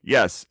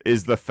Yes,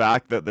 is the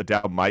fact that the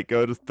Dow might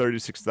go to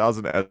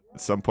 36,000 at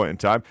some point in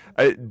time.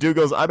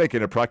 Dougals, I'm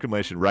making a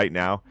proclamation right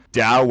now.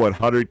 Dow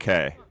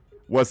 100K.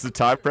 What's the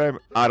time frame?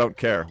 I don't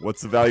care.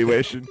 What's the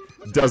valuation?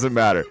 Doesn't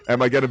matter.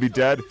 Am I going to be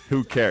dead?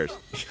 Who cares?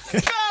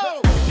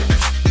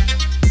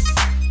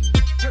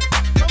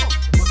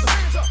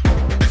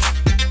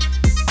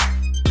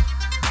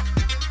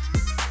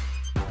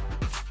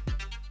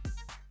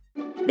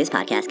 This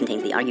podcast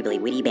contains the arguably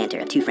witty banter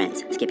of two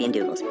friends, Skippy and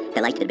Dougals,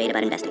 that like to debate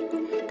about investing.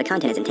 The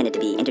content is intended to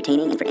be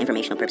entertaining and for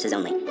informational purposes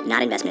only,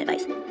 not investment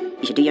advice.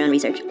 You should do your own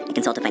research and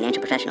consult a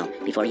financial professional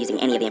before using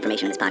any of the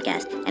information in this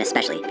podcast, and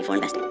especially before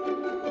investing.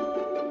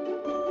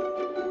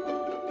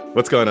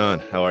 What's going on?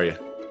 How are you?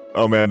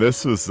 Oh man,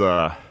 this was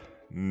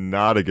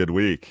not a good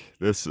week.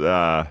 This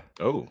okay.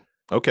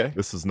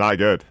 This is not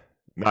good.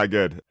 Not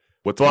good.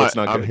 What's not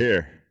good? I'm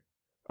here.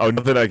 Oh,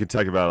 nothing I can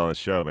talk about on the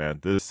show, man.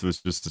 This was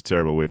just a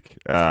terrible week.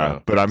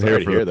 But I'm here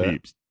for the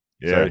peeps.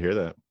 Yeah. Sorry to hear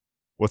that.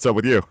 What's up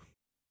with you?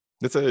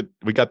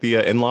 We got the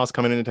in-laws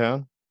coming into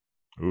town.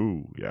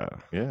 Ooh, yeah.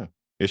 Yeah.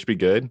 It should be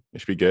good.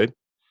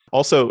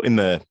 Also, on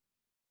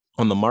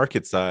the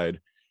market side,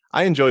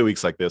 I enjoy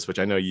weeks like this, which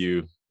I know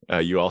you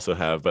also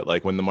have, but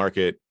like when the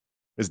market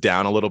is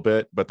down a little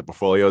bit, but the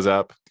portfolio's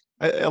up,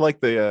 I like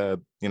the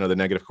the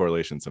negative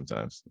correlation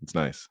sometimes. It's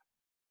nice.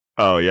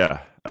 Oh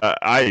yeah,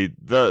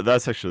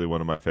 that's actually one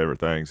of my favorite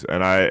things.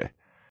 And I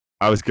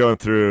was going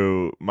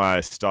through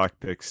my stock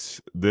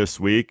picks this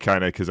week,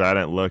 kind of because I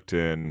hadn't looked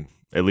in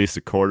at least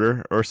a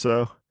quarter or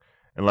so,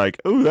 and like,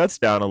 ooh, that's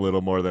down a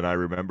little more than I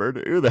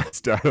remembered. Ooh, that's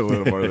down a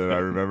little more than I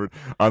remembered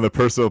on the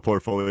personal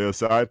portfolio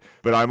side.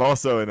 But I'm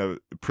also in a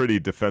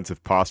pretty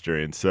defensive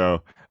posturing,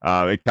 so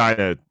it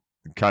kind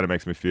of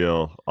makes me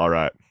feel all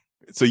right.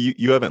 So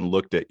you haven't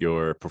looked at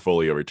your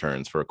portfolio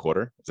returns for a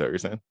quarter? Is that what you're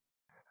saying?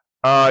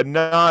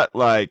 Not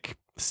like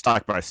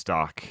stock by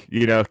stock,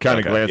 kind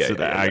of glance at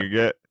the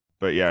aggregate,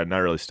 but yeah, not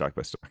really stock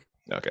by stock.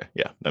 Okay.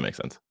 Yeah, that makes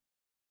sense.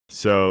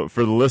 So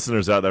for the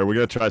listeners out there, we're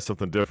going to try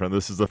something different.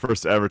 This is the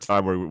first ever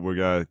time we're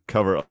going to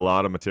cover a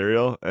lot of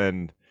material,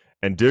 and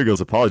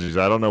Dougals, apologies.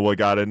 I don't know what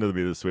got into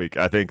me this week.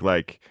 I think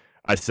like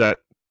I sent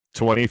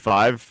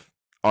 25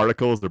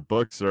 articles or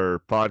books or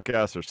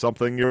podcasts or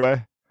something your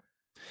way.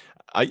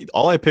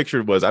 All I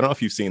pictured was, I don't know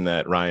if you've seen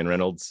that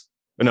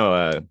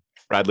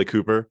Bradley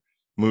Cooper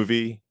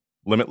movie,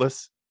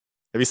 Limitless.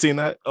 Have you seen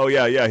that? Oh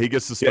yeah, he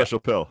gets the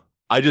special pill.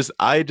 I just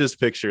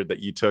pictured that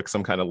you took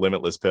some kind of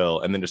limitless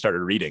pill and then just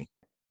started reading,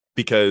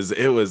 because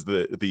it was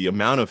the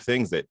amount of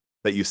things that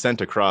you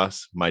sent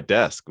across my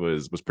desk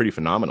was pretty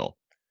phenomenal.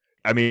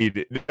 I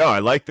mean, no, I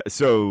like that.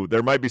 So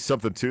there might be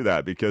something to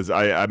that, because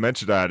I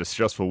mentioned I had a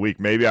stressful week.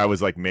 Maybe I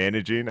was like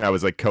I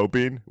was like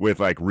coping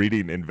with like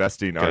reading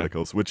investing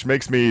articles, which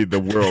makes me the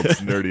world's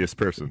nerdiest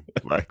person.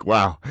 Like,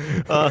 wow.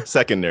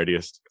 Second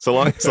nerdiest. So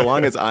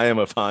long as I am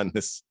upon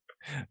this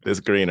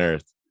green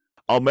earth.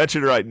 I'll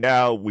mention right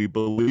now, we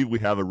believe we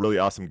have a really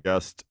awesome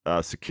guest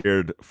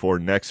secured for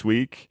next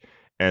week.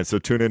 And so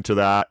tune into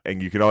that.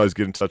 And you can always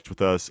get in touch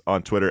with us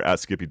on Twitter at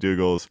Skippy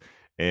Dougals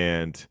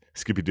and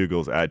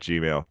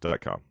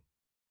skippydougals@gmail.com.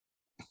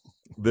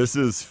 This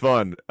is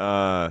fun.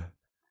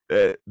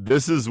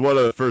 This is one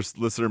of the first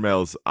listener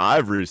mails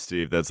I've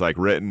received that's like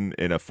written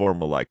in a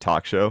formal like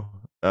talk show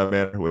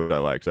manner, which I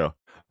like. So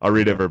I'll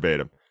read it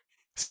verbatim.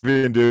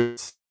 Skippy and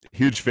Dougals,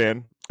 huge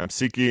fan. I'm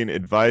seeking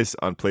advice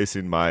on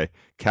placing my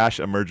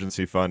cash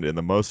emergency fund in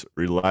the most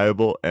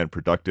reliable and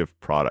productive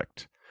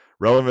product.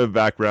 Relevant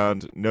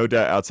background, no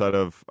debt outside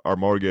of our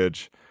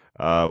mortgage.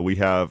 We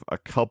have a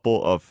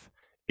couple of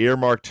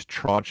earmarked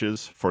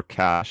tranches for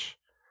cash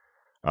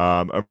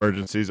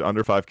emergencies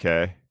under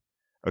 5K.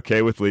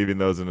 Okay with leaving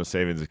those in a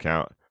savings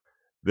account.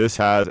 This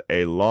has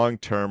a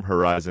long-term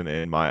horizon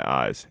in my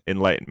eyes.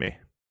 Enlighten me.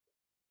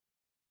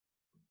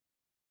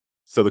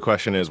 So the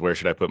question is, where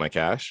should I put my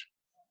cash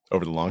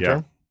over the long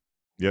term?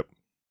 Yep.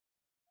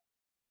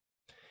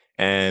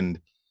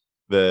 And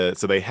so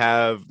they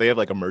have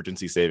like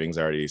emergency savings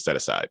already set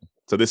aside.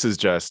 So this is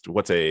just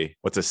what's a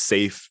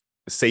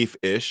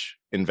safe-ish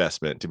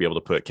investment to be able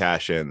to put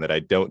cash in that I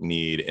don't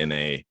need in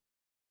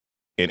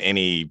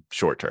any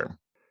short term.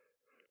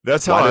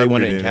 That's how I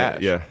want it in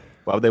cash. Yeah.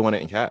 Why would they want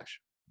it in cash?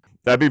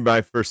 That'd be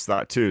my first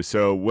thought too.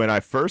 So when I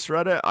first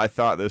read it, I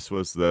thought this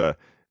was the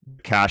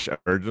cash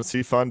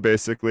emergency fund.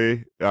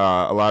 Basically,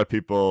 a lot of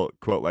people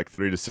quote like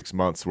 3 to 6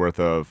 months worth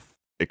of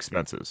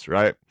expenses,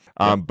 right?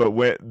 But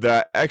with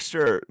the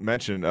extra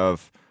mention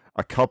of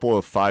a couple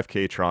of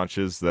 5K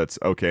tranches, that's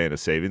okay in a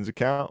savings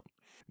account.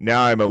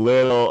 Now I'm a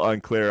little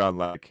unclear on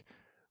like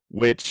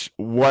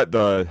what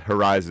the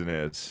horizon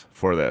is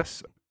for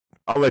this.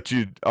 I'll let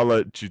you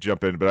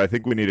jump in, but I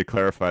think we need to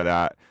clarify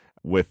that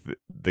with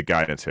the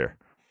guidance here.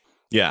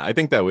 Yeah, I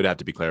think that would have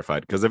to be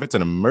clarified, because if it's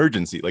an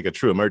emergency, like a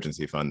true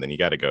emergency fund, then you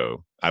got to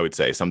go, I would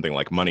say, something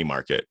like money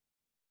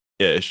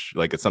market-ish,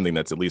 like it's something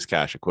that's at least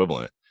cash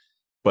equivalent.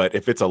 But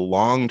if it's a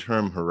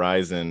long-term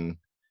horizon,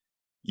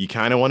 you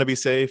kind of want to be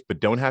safe,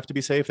 but don't have to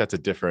be safe. It's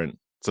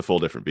a full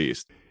different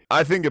beast.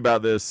 I think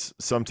about this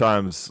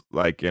sometimes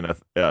like in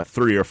a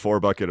 3 or 4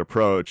 bucket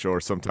approach, or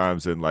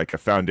sometimes in like a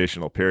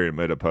foundational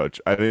pyramid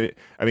approach. I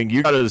mean,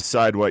 you got to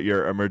decide what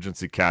your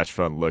emergency cash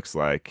fund looks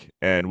like,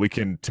 and we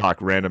can talk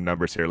random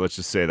numbers here. Let's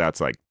just say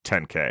that's like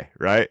 10K,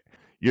 right?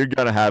 You're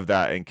gonna have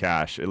that in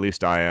cash. At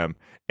least I am,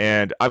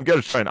 and I'm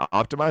gonna try and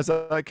optimize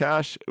that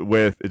cash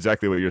with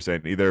exactly what you're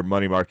saying, either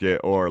money market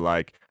or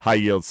like high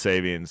yield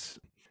savings,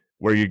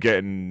 where you're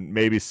getting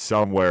maybe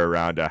somewhere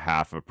around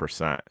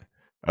 0.5%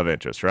 of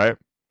interest, right?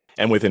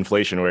 And with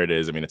inflation where it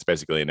is, I mean, it's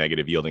basically a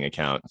negative yielding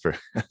account for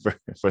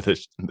for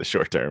the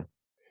short term.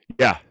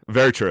 Yeah,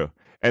 very true.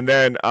 And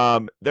then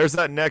there's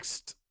that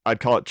next, I'd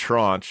call it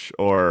tranche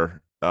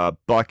or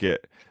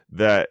bucket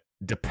that,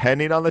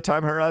 depending on the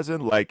time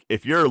horizon, like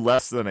if you're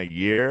less than a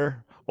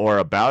year or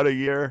about a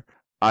year,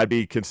 I'd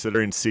be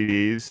considering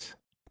CDs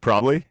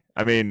probably.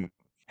 I mean,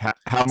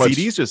 how much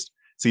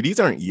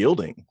CDs aren't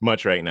yielding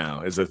much right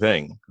now is the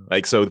thing.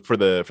 Like, so for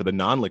the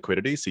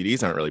non-liquidity,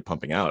 CDs aren't really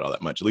pumping out all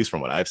that much, at least from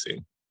what I've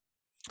seen.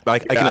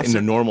 Like, in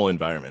a normal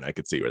environment, I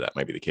could see where that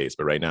might be the case,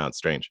 but right now it's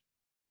strange.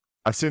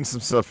 I've seen some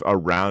stuff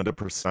around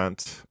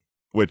 1%,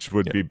 which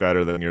would be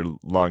better than your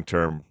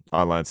long-term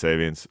online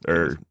savings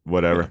or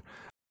whatever. Yeah.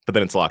 But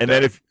then it's locked. And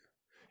then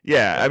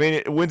I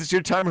mean, once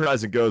your time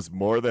horizon goes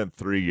more than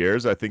 3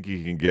 years, I think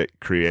you can get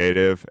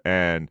creative.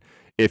 And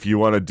if you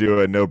want to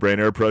do a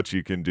no-brainer approach,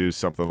 you can do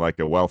something like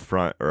a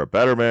Wealthfront or a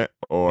Betterment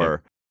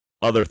or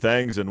other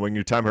things. And when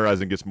your time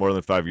horizon gets more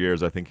than 5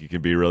 years, I think you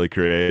can be really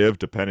creative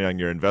depending on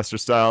your investor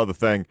style. The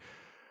thing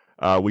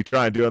we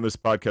try and do on this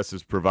podcast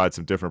is provide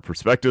some different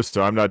perspectives.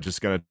 So I'm not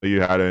just going to tell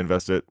you how to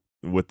invest it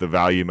with the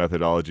value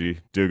methodology.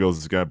 Dougals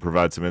is going to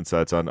provide some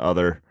insights on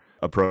other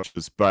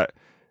approaches. But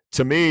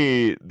to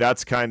me,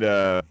 that's kind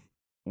of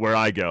where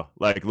I go.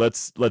 Like,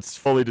 let's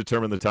fully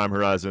determine the time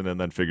horizon and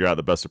then figure out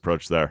the best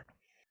approach there.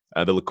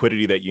 The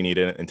liquidity that you need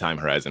and time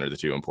horizon are the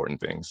two important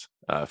things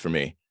for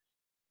me.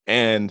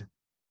 And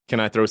can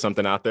I throw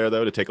something out there,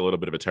 though, to take a little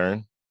bit of a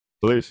turn?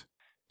 Please.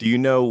 Do you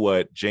know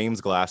what James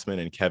Glassman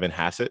and Kevin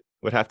Hassett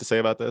would have to say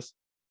about this?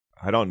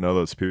 I don't know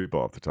those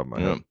people off the top of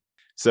my head.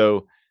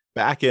 So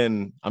I'm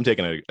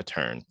taking a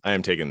turn. I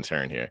am taking a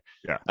turn here.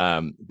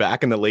 Yeah.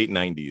 Back in the late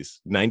 90s,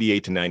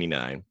 98 to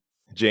 99,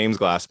 James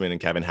Glassman and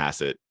Kevin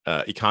Hassett,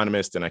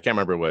 economists, and I can't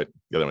remember what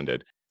the other one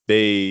did.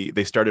 They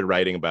started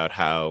writing about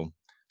how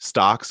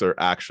stocks are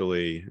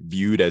actually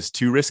viewed as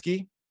too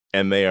risky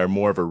and they are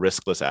more of a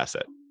riskless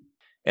asset.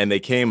 And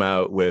they came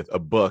out with a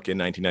book in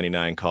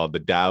 1999 called The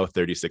Dow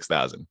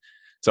 36,000.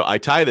 So I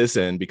tie this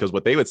in because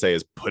what they would say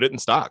is put it in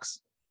stocks.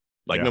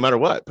 No matter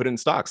what, put it in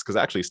stocks, because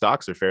actually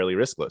stocks are fairly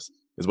riskless,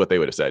 is what they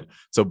would have said.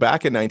 So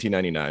back in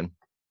 1999,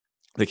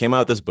 they came out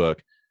with this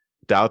book,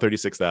 Dow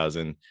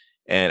 36,000.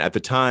 And at the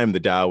time, the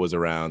Dow was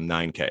around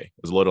 9K. It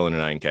was a little under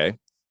 9K.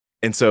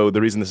 And so the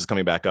reason this is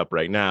coming back up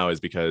right now is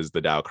because the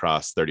Dow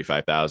crossed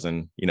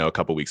 35,000, a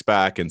couple of weeks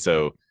back. And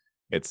so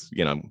it's,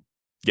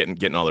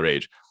 getting all the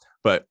rage.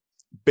 But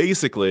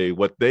basically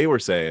what they were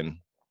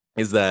saying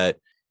is that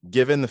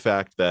given the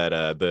fact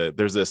that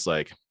there's this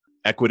like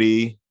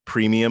equity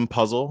premium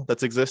puzzle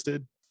that's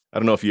existed. I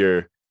don't know if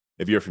you're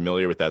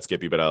familiar with that,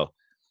 Skippy, but I'll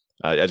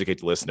educate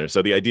the listener.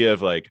 So the idea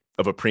of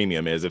a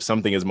premium is if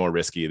something is more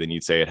risky, then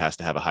you'd say it has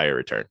to have a higher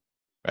return,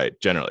 right?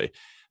 Generally.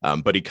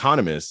 But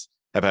economists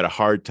have had a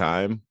hard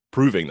time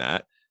proving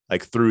that,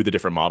 like through the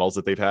different models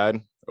that they've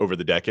had over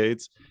the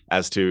decades,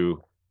 as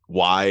to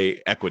why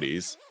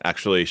equities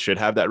actually should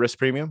have that risk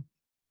premium.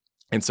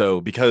 And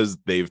so because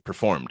they've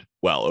performed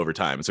well over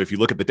time. So if you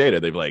look at the data,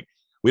 they've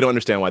we don't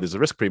understand why there's a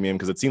risk premium,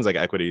 because it seems like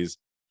equities,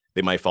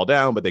 they might fall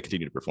down, but they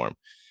continue to perform,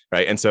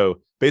 right? And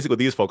so basically what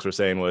these folks were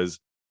saying was,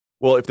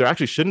 well, if there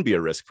actually shouldn't be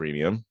a risk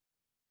premium,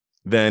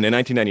 then in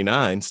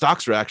 1999,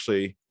 stocks were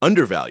actually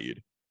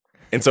undervalued.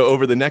 And so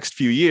over the next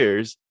few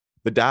years,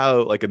 the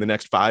Dow, in the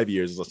next 5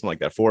 years, something like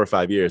that, 4 or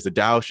 5 years, the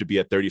Dow should be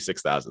at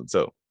 36,000.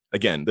 So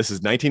again, this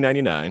is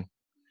 1999.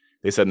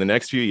 They said in the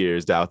next few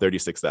years, Dow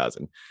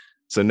 36,000.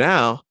 So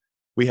now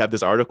we have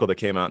this article that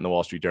came out in the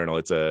Wall Street Journal.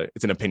 It's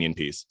an opinion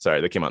piece.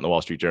 That came out in the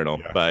Wall Street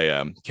Journal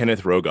by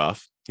Kenneth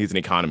Rogoff. He's an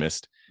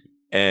economist,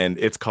 and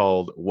it's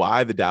called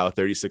 "Why the Dow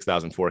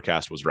 36,000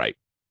 Forecast Was Right."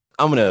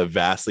 I'm going to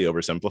vastly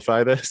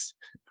oversimplify this,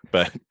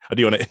 but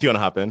do you want to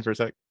hop in for a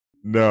sec?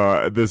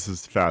 No, this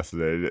is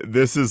fascinating.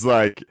 This is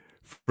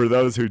for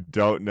those who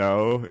don't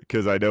know,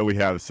 because I know we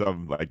have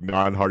some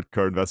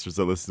non-hardcore investors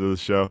that listen to the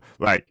show.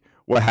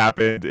 What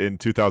happened in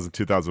 2000,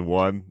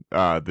 2001,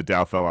 the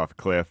Dow fell off a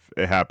cliff.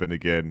 It happened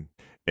again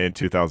in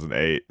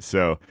 2008.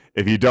 So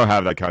if you don't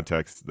have that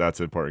context, that's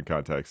important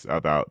context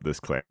about this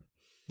claim.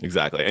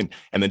 Exactly.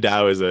 And the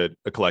Dow is a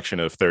collection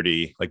of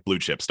 30 blue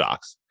chip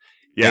stocks.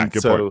 Yeah,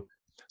 good point.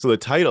 So the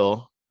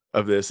title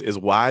of this is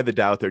 "Why the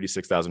Dow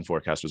 36,000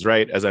 Forecast Was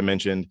Right," as I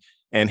mentioned.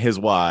 And his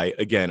why,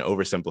 again,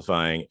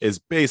 oversimplifying, is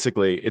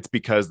basically it's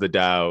because the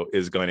Dow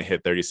is going to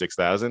hit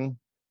 36,000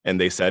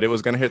 and they said it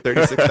was going to hit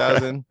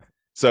 36,000.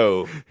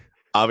 So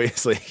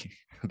obviously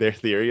their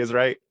theory is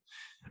right.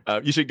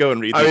 You should go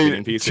and read the I opinion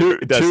mean, piece. two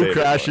It does say it more.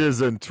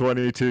 crashes and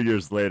 22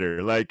 years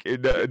later, like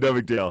no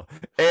big deal.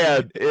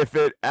 And if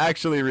it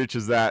actually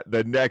reaches that,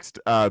 the next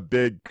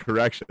big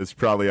correction is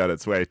probably on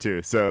its way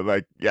too. So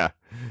like, yeah.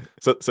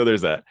 So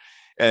there's that.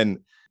 And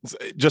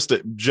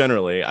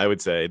generally, I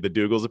would say the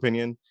Dougal's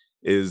opinion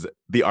is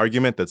the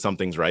argument that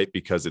something's right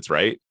because it's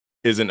right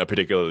isn't a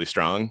particularly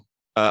strong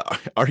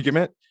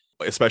argument,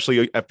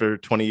 especially after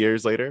 20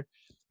 years later.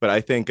 But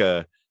I think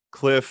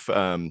Cliff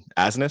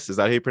Asness, is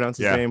that how you pronounce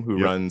his name?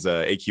 Who runs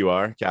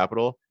AQR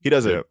Capital? He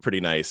does a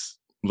pretty nice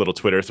little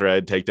Twitter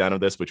thread takedown of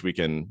this, which we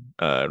can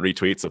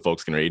retweet so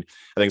folks can read.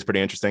 I think it's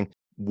pretty interesting.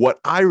 What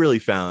I really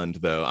found,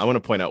 though, I want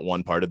to point out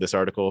one part of this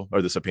article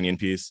or this opinion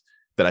piece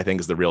that I think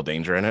is the real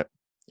danger in it,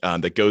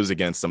 that goes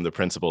against some of the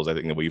principles I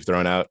think that we've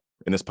thrown out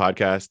in this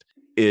podcast,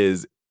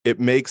 is it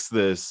makes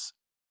this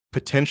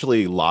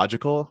potentially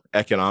logical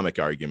economic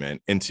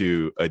argument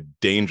into a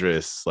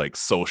dangerous like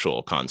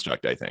social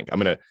construct. I think I'm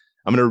gonna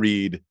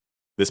read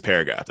this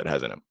paragraph that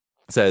has in it.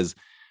 It says,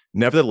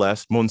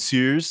 nevertheless,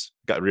 Monsieurs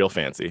got real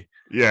fancy.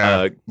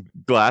 Yeah.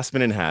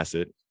 Glassman and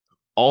Hassett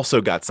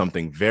also got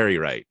something very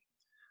right.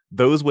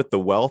 Those with the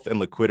wealth and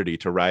liquidity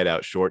to ride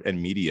out short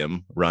and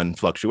medium run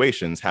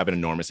fluctuations have an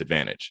enormous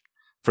advantage.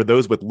 For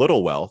those with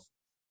little wealth,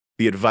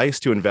 the advice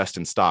to invest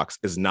in stocks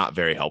is not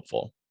very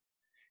helpful.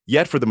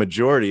 Yet for the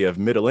majority of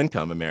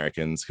middle-income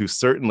Americans who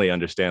certainly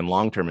understand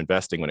long-term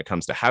investing when it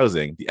comes to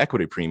housing, the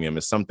equity premium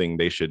is something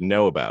they should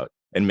know about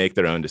and make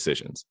their own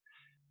decisions.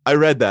 I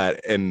read that.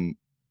 And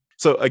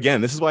so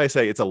again, this is why I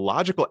say it's a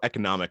logical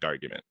economic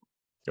argument,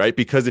 right?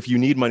 Because if you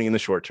need money in the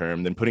short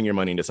term, then putting your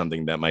money into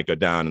something that might go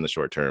down in the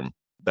short term,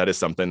 that is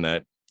something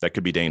that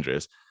could be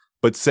dangerous.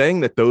 But saying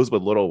that those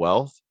with little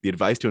wealth, the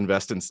advice to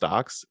invest in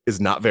stocks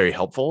is not very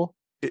helpful.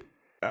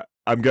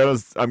 I'm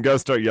gonna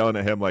start yelling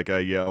at him like I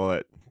yell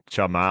at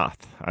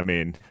Chamath. I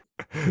mean,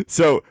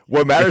 so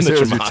what matters here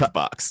is your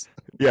box.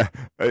 Yeah,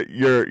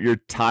 your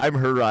time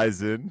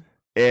horizon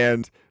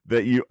and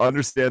that you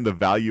understand the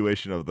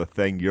valuation of the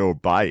thing you're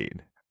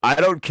buying. I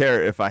don't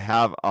care if I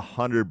have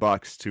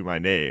 $100 to my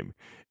name.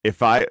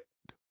 If I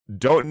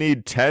don't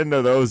need 10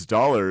 of those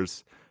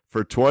dollars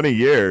for 20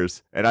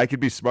 years and I can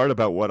be smart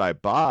about what I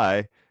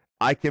buy,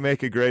 I can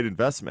make a great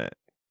investment.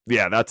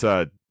 Yeah, that's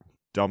a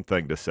dumb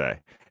thing to say.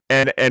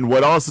 And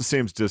what also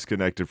seems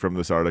disconnected from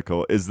this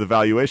article is the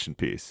valuation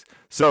piece.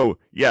 So,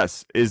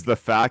 yes, is the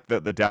fact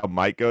that the Dow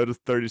might go to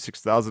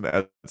 36,000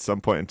 at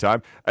some point in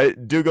time.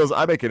 Dougals,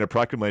 I'm making a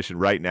proclamation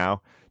right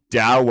now.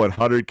 Dow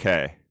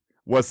 100K.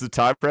 What's the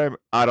time frame?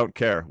 I don't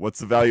care. What's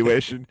the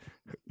valuation?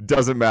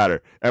 Doesn't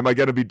matter. Am I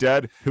going to be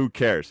dead? Who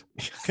cares?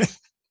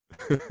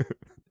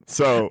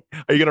 So,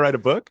 are you going to write a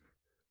book?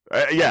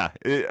 Yeah,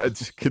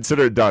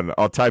 consider it done.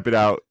 I'll type it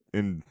out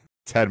in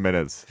 10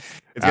 minutes.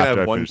 It's gonna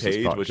have one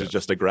page, which is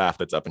just a graph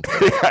that's up and to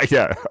the right.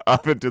 yeah,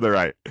 up and to the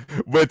right,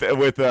 with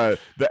the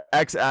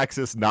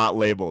x-axis not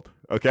labeled.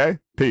 Okay,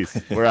 peace.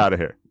 We're out of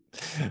here.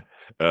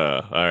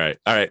 All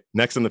right.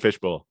 Next in the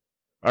fishbowl.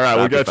 All right,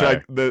 we're gonna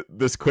try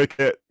this quick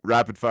hit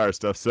rapid fire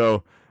stuff.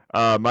 So,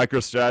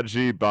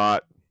 MicroStrategy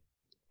bought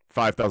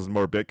 5,000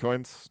 more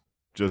bitcoins.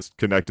 Just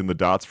connecting the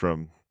dots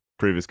from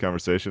previous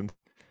conversations.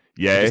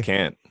 Yay!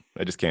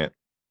 I just can't.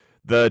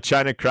 The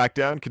China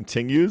crackdown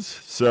continues.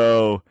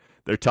 So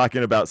they're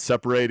talking about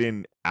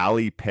separating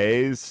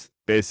Alipay's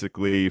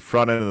basically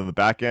front end and the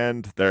back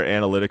end, their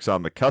analytics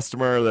on the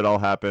customer that all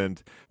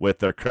happened with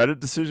their credit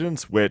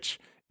decisions, which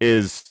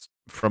is,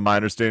 from my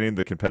understanding,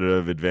 the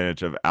competitive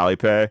advantage of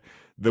Alipay.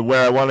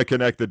 Where I want to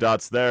connect the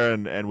dots there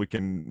and we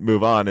can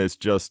move on is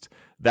just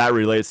that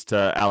relates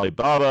to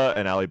Alibaba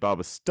and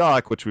Alibaba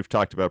stock, which we've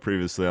talked about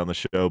previously on the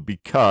show,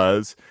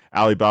 because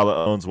Alibaba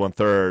owns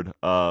 1/3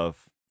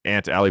 of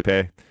Ant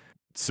Alipay.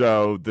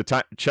 So the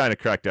China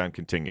crackdown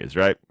continues,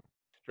 right?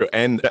 True.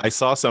 And I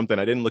saw something,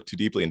 I didn't look too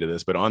deeply into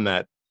this, but on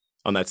that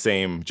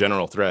same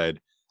general thread,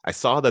 I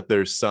saw that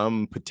there's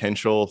some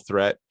potential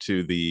threat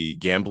to the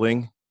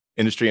gambling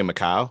industry in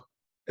Macau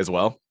as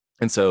well.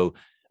 And so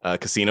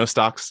casino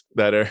stocks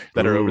that are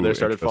over there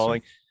started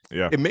falling.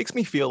 Yeah. It makes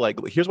me feel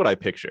like, here's what I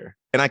picture,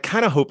 and I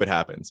kind of hope it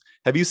happens.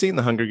 Have you seen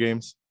the Hunger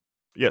Games?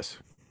 Yes.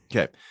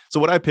 Okay. So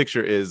what I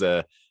picture is,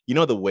 the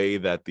way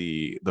that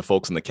the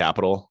folks in the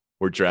Capitol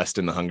were dressed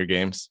in the Hunger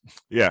Games.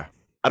 Yeah.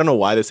 I don't know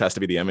why this has to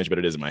be the image, but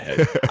it is in my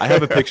head. I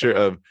have a picture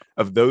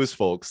of those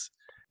folks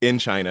in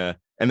China,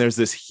 and there's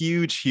this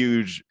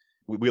huge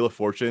Wheel of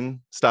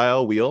Fortune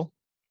style wheel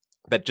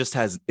that just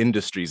has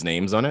industries'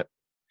 names on it,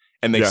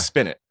 and they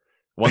spin it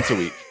once a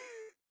week.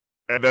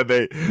 And then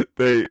they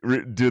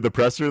do the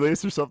press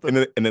release or something?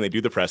 And then they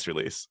do the press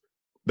release.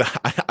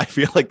 I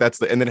feel like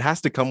and then it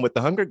has to come with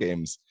the Hunger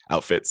Games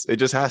outfits. It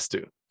just has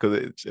to,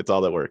 because it's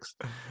all that works.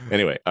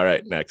 Anyway, all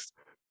right, next.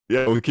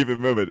 Yeah, we'll keep it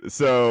moving.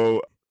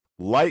 So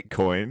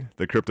Litecoin,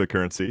 the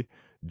cryptocurrency,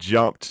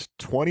 jumped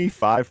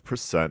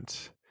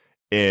 25%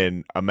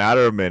 in a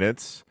matter of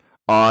minutes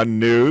on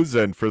news.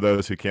 And for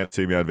those who can't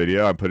see me on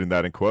video, I'm putting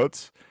that in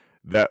quotes,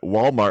 that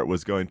Walmart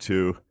was going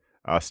to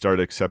start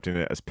accepting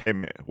it as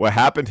payment. What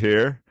happened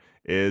here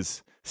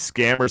is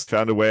scammers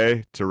found a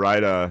way to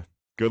write a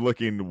good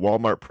looking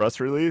Walmart press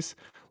release.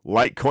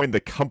 Litecoin, the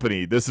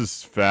company, this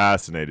is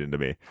fascinating to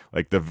me.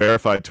 Like the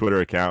verified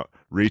Twitter account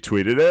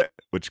retweeted it,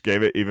 which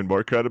gave it even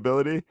more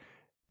credibility.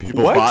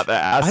 People bought the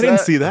asset. I didn't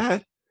see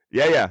that.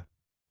 Yeah.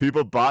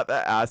 People bought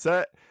that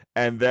asset.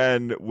 And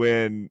then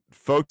when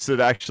folks that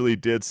actually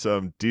did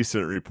some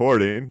decent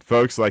reporting,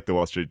 folks like the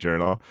Wall Street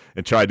Journal,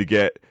 and tried to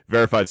get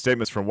verified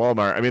statements from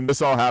Walmart, I mean,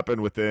 this all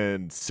happened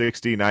within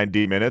 60,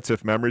 90 minutes,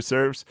 if memory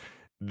serves.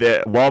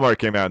 Walmart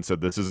came out and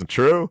said this isn't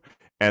true.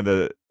 And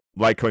the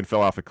Litecoin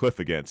fell off a cliff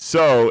again.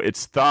 So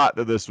it's thought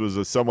that this was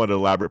a somewhat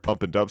elaborate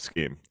pump and dump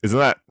scheme. Isn't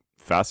that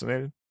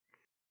fascinating?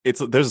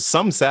 There's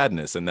some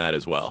sadness in that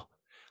as well.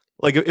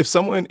 Like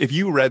if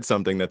you read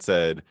something that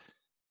said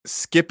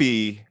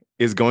Skippy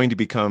is going to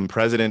become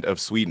president of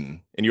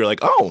Sweden, and you're like,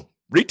 oh,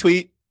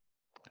 retweet.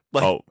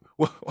 Like,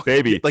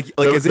 baby. Like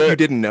as if you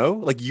didn't know?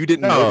 Like you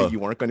didn't know that you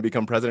weren't going to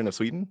become president of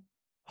Sweden?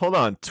 Hold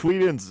on.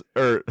 Sweden's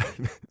why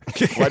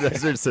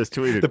does it say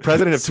Sweden? The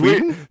president of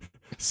Sweden?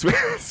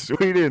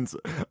 Sweden's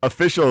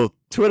official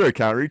Twitter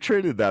account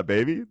retweeted that,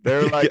 baby.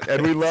 They're like,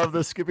 and we love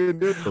the Skippy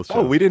and Doodle show.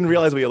 Oh, we didn't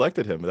realize we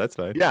elected him, but that's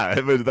fine. Yeah,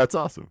 that's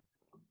awesome.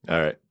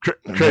 All right.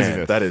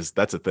 Craziness. Man,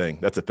 that's a thing.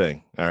 That's a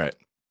thing. All right.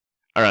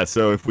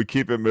 So if we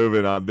keep it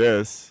moving on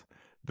this,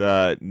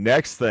 the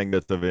next thing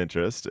that's of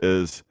interest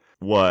is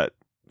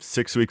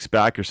 6 weeks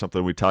back or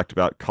something, we talked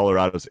about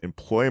Colorado's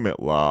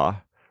employment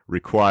law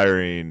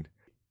requiring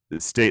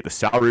state the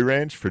salary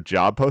range for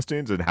job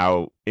postings and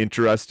how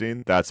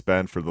interesting that's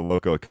been for the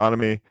local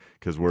economy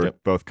because we're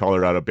both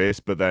Colorado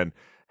based, but then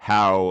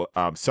how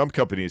some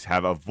companies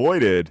have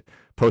avoided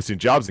posting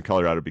jobs in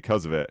Colorado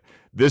because of it.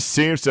 This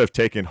seems to have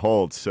taken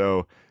hold.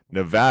 So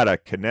Nevada,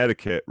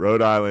 Connecticut,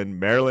 Rhode Island,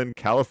 Maryland,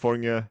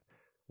 California,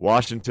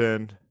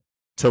 Washington,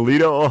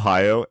 Toledo,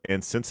 Ohio,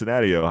 and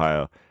Cincinnati,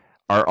 Ohio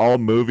are all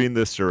moving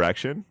this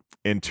direction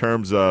in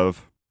terms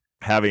of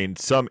having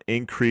some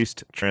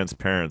increased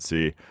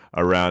transparency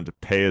around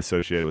pay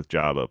associated with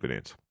job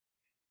openings.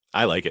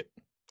 I like it.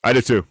 I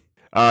do too.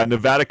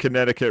 Nevada,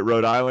 Connecticut,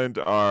 Rhode Island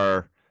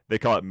they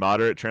call it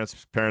moderate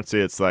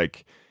transparency. It's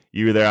like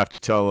you either have to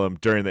tell them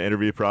during the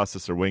interview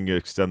process or when you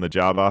extend the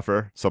job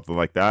offer, something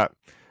like that.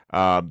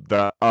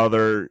 The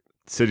other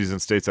cities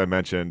and states I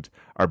mentioned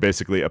are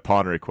basically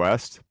upon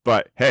request.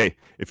 But hey,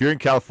 if you're in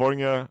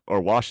California or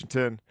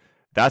Washington,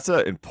 that's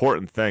an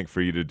important thing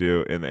for you to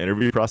do in the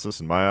interview process,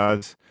 in my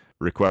eyes.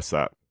 Request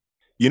that.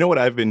 You know what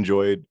I've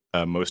enjoyed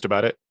most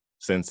about it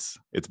since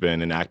it's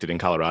been enacted in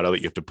Colorado that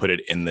you have to put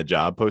it in the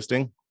job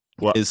posting?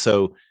 What? Is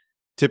so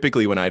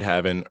typically when I'd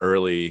have an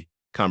early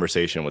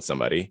conversation with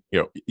somebody,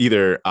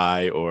 either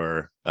I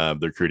or the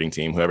recruiting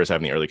team, whoever's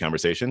having the early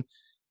conversation,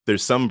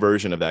 there's some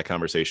version of that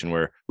conversation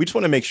where we just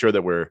want to make sure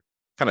that we're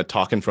kind of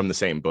talking from the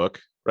same book,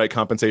 right?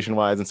 Compensation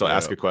wise. And so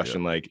ask a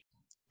question like,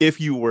 if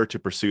you were to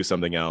pursue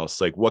something else,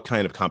 like what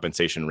kind of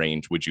compensation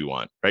range would you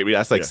want? Right. We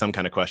ask some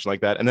kind of question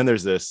like that. And then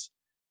there's this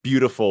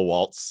beautiful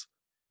waltz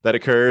that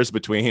occurs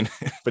between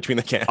the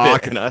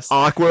candidate and us.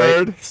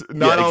 Awkward. Right?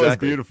 Not always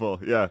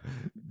beautiful. Yeah.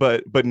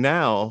 But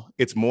now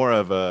it's more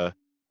of a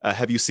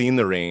have you seen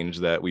the range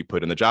that we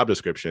put in the job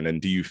description?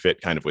 And do you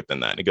fit kind of within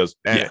that? And it goes,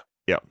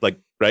 yeah. Like,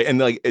 right. And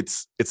like,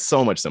 it's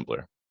so much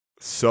simpler.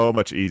 So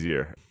much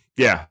easier.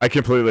 Yeah, I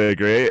completely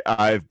agree.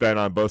 I've been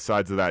on both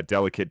sides of that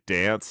delicate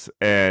dance.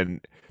 And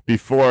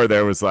before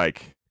there was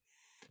like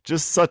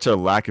just such a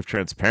lack of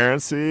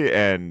transparency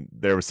and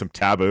there was some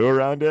taboo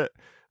around it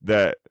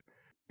that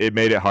it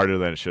made it harder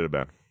than it should have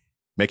been.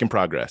 Making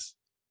progress.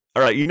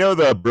 All right. You know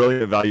the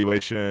brilliant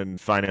valuation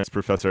finance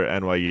professor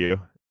at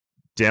NYU,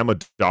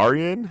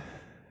 Damodaran?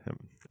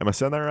 Am I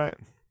saying that right?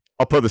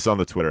 I'll put this on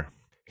the Twitter.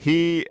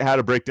 He had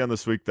a breakdown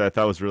this week that I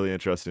thought was really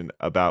interesting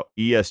about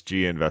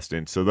ESG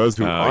investing. So those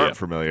who aren't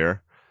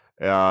familiar,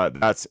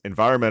 that's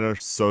environmental,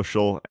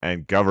 social,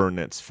 and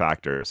governance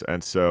factors.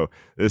 And so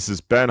this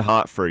has been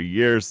hot for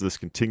years. This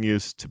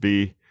continues to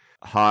be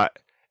hot.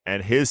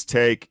 And his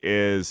take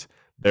is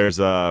there's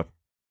a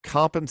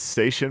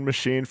compensation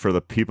machine for the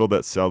people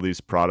that sell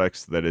these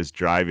products that is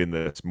driving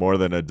this more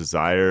than a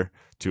desire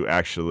to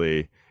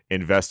actually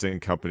invest in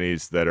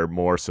companies that are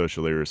more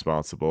socially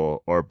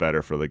responsible or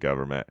better for the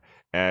government.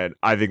 And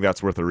I think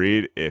that's worth a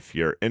read if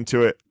you're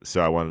into it.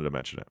 So I wanted to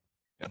mention it.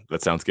 Yeah,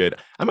 that sounds good.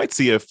 I might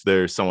see if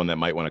there's someone that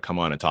might want to come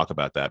on and talk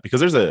about that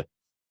because there's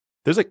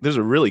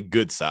a really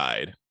good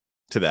side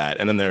to that.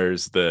 And then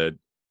there's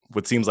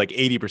what seems like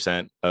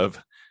 80%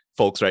 of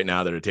folks right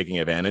now that are taking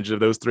advantage of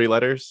those three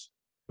letters.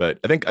 But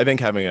I think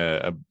having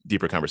a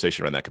deeper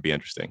conversation around that could be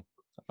interesting.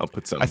 I'll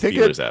put some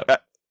feelers out.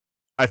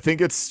 I think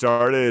it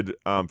started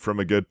from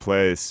a good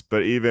place,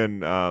 but even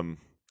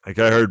like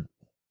I heard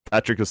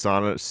Patrick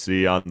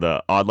O'Shaughnessy on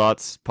the Odd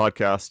Lots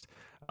podcast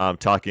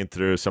talking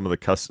through some of the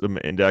custom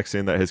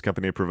indexing that his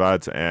company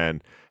provides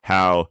and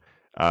how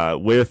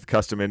with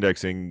custom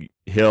indexing,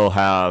 he'll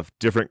have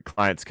different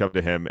clients come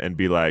to him and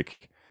be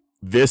like,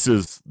 this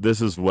is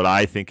what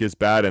I think is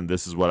bad and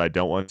this is what I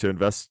don't want to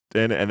invest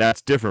in. And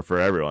that's different for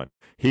everyone.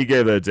 He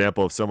gave an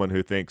example of someone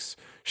who thinks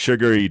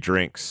sugary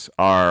drinks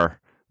are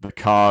the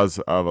cause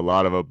of a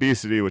lot of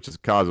obesity, which is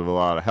the cause of a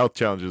lot of health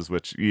challenges,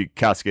 which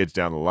cascades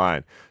down the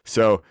line.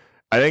 So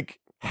I think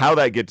how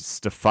that gets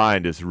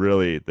defined is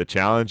really the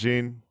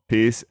challenging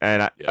piece.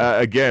 And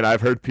again,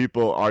 I've heard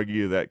people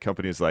argue that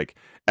companies like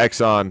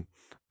Exxon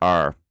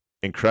are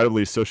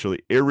incredibly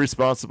socially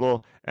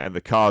irresponsible and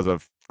the cause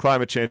of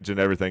climate change and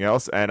everything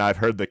else. And I've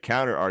heard the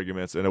counter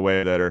arguments in a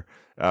way that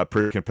are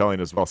pretty compelling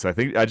as well. So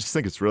I just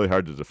think it's really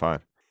hard to define.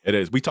 It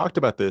is. We talked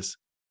about this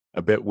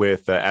a bit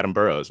with Adam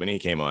Burrows when he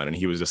came on, and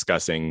he was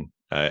discussing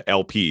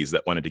LPs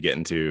that wanted to get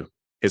into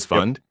his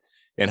fund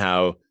and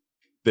how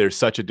there's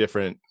such a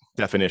different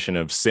definition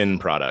of sin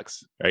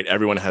products, right?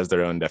 Everyone has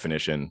their own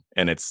definition,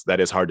 and that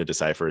is hard to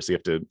decipher. So you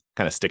have to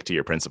kind of stick to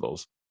your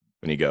principles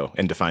when you go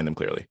and define them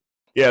clearly.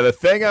 Yeah,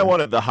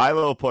 the high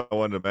level point I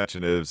wanted to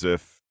mention is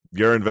if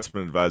your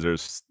investment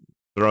advisor's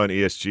throwing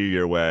ESG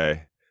your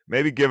way,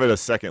 maybe give it a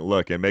second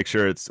look and make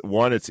sure it's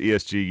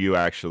ESG you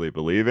actually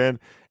believe in,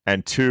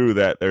 and two,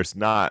 that it's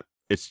not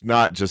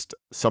just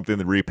something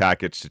to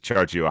repackage to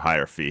charge you a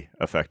higher fee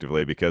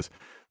effectively, because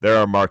there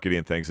are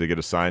marketing things that get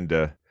assigned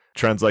to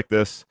trends like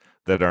this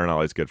that aren't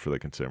always good for the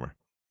consumer.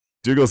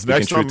 Douglas,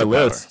 next on the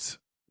list,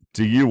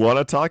 do you want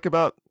to talk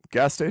about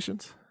gas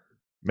stations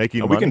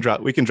making money?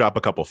 We can drop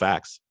a couple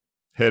facts.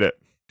 Hit it.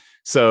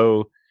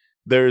 So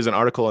there's an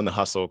article in The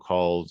Hustle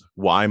called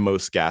 "Why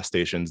Most Gas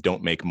Stations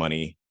Don't Make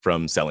Money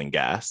from Selling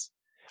Gas."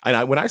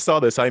 And when I saw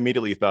this, I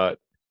immediately thought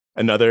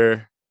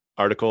another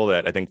article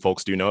that I think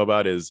folks do know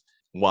about is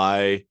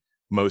why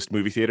most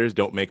movie theaters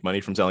don't make money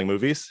from selling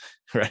movies.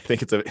 Right? I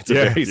think it's a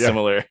very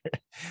similar,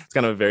 it's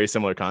kind of a very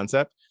similar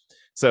concept.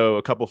 So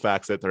a couple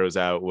facts that throws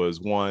out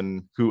was,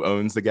 one, who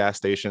owns the gas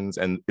stations,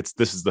 and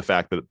this is the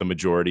fact that the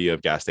majority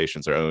of gas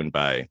stations are owned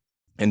by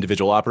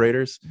individual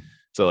operators.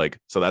 So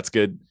that's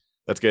good.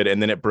 That's good.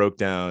 And then it broke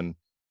down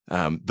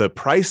the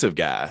price of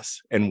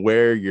gas and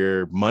where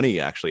your money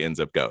actually ends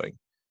up going.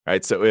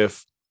 Right. So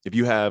if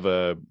you have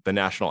the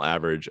national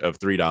average of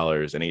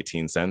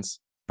 $3.18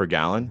 per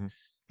gallon,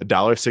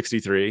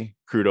 $1.63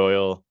 crude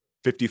oil,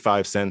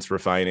 55 cents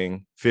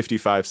refining,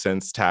 55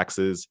 cents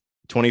taxes,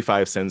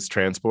 25 cents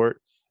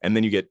transport, and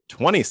then you get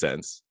 20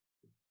 cents.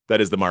 That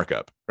is the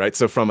markup, right?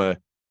 So from a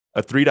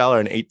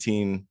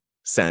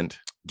 $3.18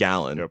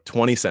 gallon,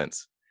 20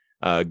 cents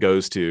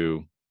goes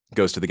to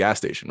the gas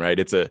station, right?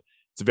 It's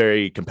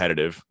very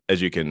competitive,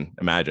 as you can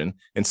imagine.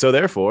 And so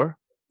therefore,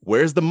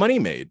 where's the money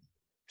made?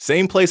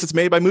 Same place it's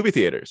made by movie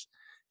theaters.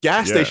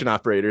 Gas station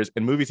operators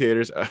and movie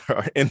theaters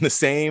are in the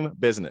same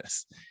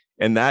business.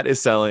 And that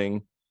is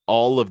selling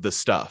all of the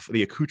stuff,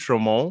 the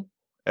accoutrement,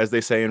 as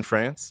they say in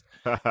France,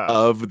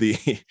 of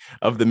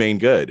the main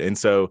good. And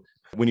so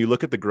when you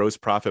look at the gross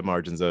profit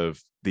margins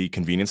of the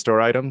convenience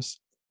store items,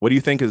 what do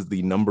you think is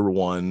the number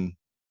one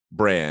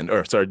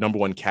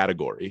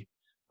category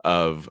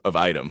of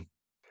item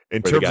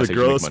in terms of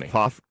gross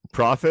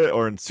profit,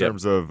 or in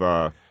terms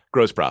of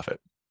gross profit?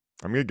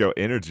 I'm gonna go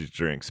energy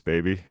drinks,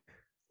 baby.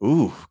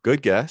 Ooh,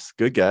 good guess.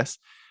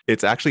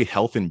 It's actually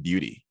health and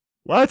beauty.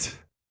 What?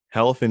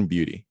 Health and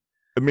beauty.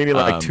 Meaning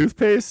like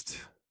toothpaste?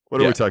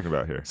 What are we talking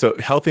about here? So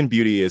health and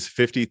beauty is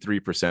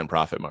 53%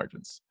 profit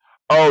margins.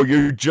 Oh,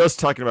 you're just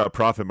talking about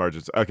profit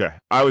margins. Okay.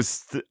 I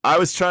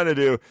was trying to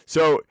do,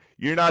 so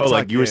you're not talking,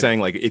 like you were saying,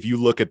 like if you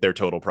look at their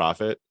total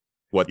profit,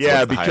 what's the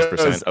highest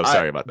percent? Oh,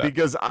 sorry about that.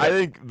 Because I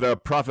think the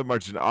profit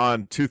margin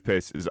on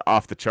toothpaste is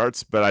off the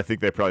charts, but I think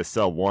they probably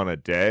sell one a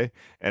day.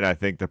 And I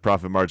think the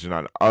profit margin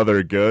on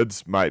other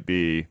goods might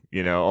be,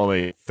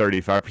 only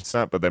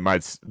 35%, but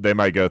they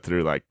might go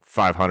through like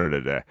 500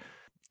 a day.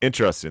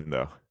 Interesting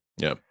though.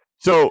 Yeah.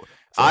 So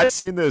I've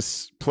seen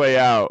this play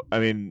out. I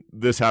mean,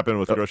 this happened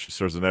with grocery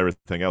stores and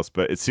everything else,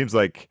 but it seems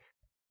like,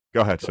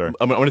 go ahead, sir.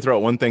 I'm going to throw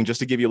out one thing just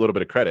to give you a little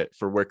bit of credit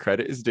for where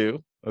credit is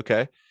due.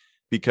 Okay.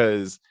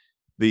 Because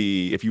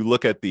if you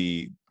look at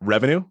the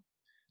revenue,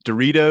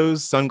 Doritos,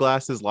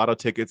 sunglasses, lotto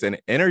tickets, and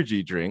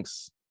energy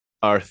drinks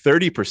are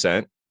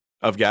 30%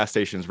 of gas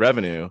stations'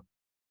 revenue,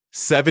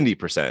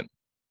 70%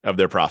 of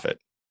their profit.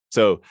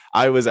 So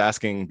I was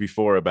asking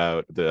before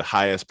about the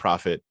highest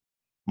profit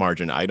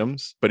margin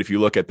items, but if you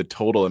look at the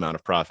total amount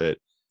of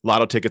profit,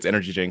 lotto tickets,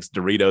 energy drinks,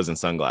 Doritos, and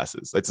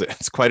sunglasses,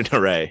 it's quite an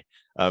array,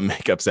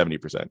 make up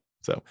 70%.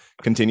 So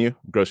continue,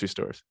 grocery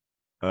stores.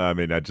 I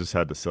mean, I just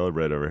had to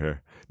celebrate over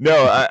here.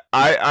 No,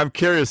 I'm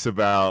curious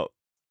about,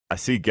 I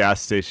see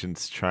gas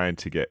stations trying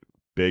to get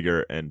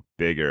bigger and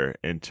bigger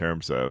in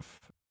terms of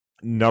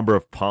number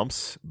of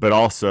pumps, but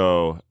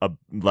also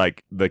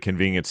like the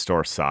convenience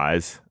store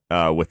size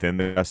within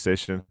the gas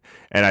station.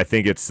 And I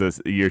think it's this,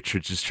 you're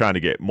just trying to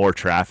get more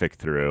traffic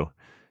through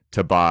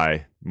to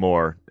buy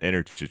more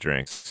energy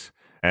drinks.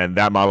 And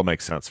that model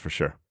makes sense for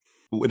sure.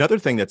 Another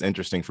thing that's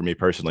interesting for me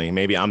personally,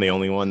 maybe I'm the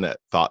only one that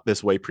thought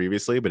this way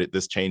previously, but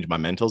this changed my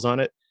mentals on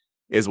it,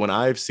 is when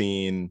I've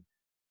seen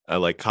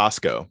like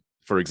Costco,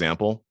 for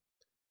example,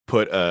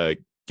 put a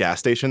gas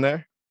station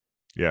there.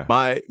 Yeah.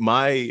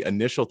 My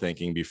initial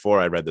thinking before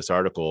I read this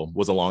article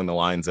was along the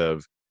lines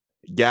of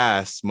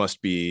gas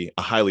must be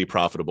a highly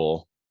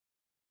profitable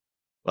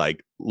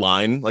like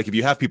line. Like if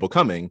you have people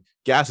coming,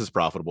 gas is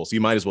profitable, so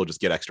you might as well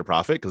just get extra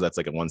profit because that's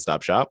like a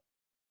one-stop shop.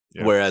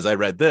 Yeah. Whereas I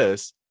read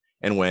this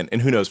and went,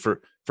 and who knows, for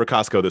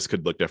Costco this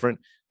could look different,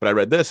 but I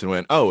read this and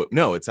went, oh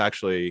no, it's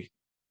actually,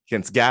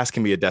 since gas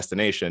can be a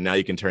destination, now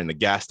you can turn the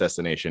gas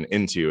destination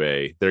into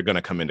they're going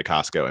to come into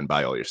Costco and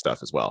buy all your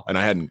stuff as well. And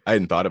I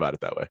hadn't thought about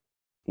it that way.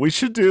 We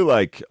should do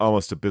like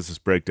almost a business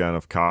breakdown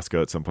of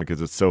Costco at some point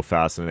because it's so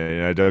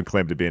fascinating. I don't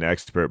claim to be an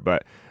expert,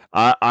 but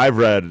I've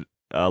read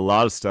a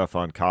lot of stuff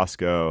on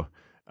Costco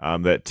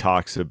that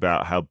talks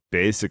about how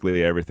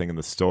basically everything in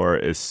the store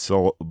is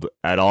sold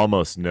at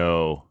almost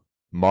no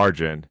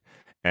margin,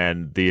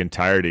 and the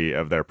entirety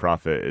of their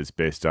profit is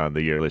based on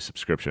the yearly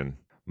subscription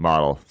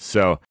model.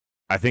 So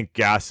I think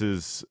gas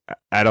is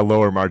at a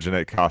lower margin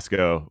at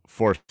Costco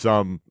for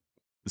some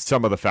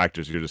of the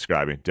factors you're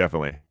describing,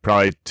 definitely.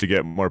 Probably to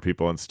get more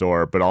people in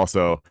store, but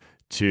also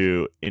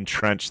to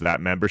entrench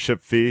that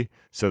membership fee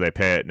so they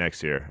pay it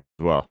next year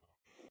as well.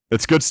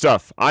 It's good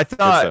stuff. I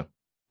thought,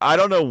 I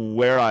don't know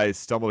where I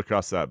stumbled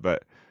across that,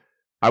 but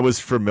I was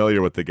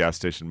familiar with the gas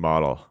station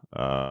model,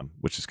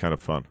 which is kind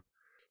of fun.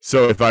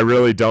 So if I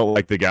really don't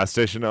like the gas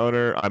station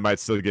owner, I might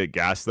still get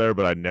gas there,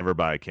 but I'd never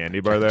buy a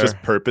candy bar there.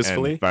 Just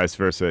purposefully? And vice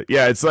versa.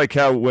 Yeah, it's like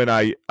how when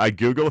I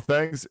Google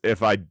things,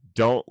 if I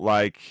don't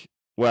like,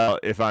 well,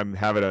 if I'm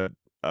having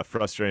a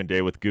frustrating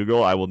day with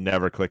Google, I will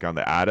never click on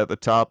the ad at the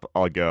top.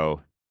 I'll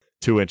go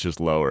 2 inches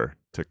lower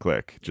to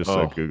click just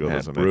so Google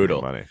doesn't make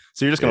any money.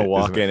 So you're just going to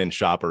walk in and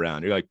shop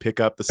around. You're like, pick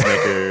up the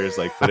Snickers,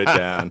 like put it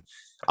down,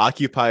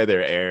 occupy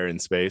their air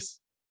and space.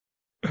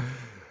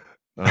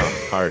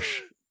 Oh,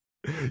 harsh.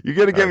 You're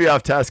going to get me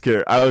off task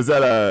here. I was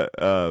at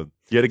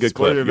you had a good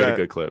clip. You had a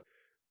good clip.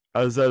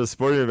 I was at a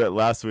sporting event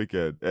last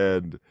weekend,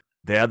 and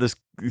they had this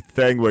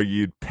thing where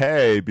you'd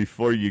pay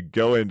before you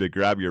go in to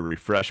grab your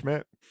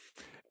refreshment,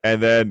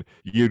 and then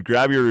you'd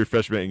grab your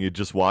refreshment and you'd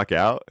just walk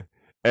out.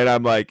 And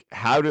I'm like,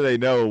 how do they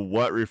know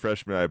what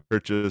refreshment I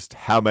purchased,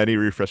 how many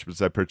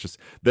refreshments I purchased?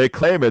 They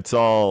claim it's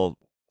all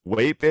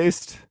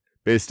weight-based,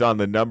 based on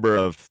the number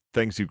of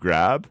things you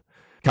grab,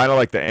 kind of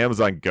like the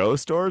Amazon Go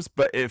stores,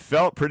 but it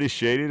felt pretty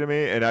shady to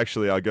me. And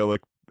actually, I'll go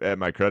look at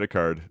my credit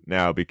card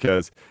now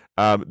because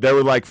there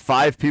were like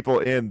 5 people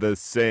in the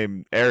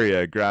same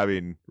area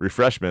grabbing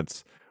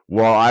refreshments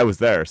while I was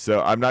there.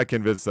 So I'm not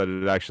convinced that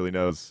it actually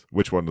knows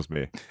which one was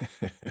me.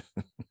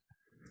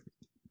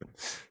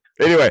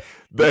 Anyway,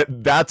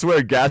 that's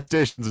where gas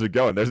stations are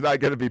going. There's not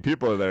going to be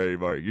people in there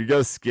anymore. You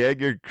go scan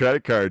your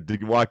credit card to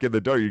walk in the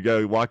door. You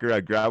go walk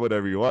around, grab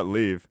whatever you want,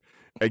 leave.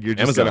 And you're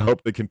just going to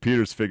hope the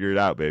computers figure it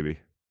out, baby.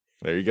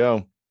 There you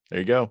go. There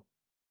you go.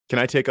 Can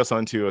I take us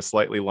on to a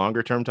slightly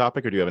longer term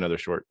topic, or do you have another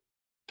short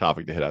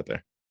topic to hit out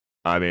there?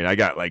 I mean, I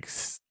got like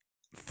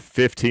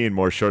 15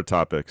 more short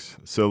topics.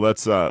 So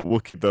let's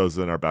we'll keep those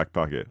in our back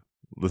pocket.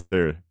 Let's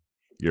hear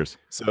yours.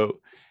 So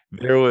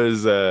there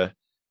was a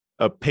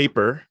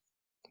paper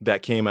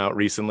that came out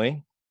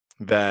recently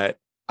that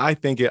I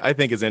think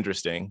is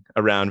interesting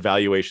around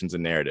valuations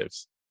and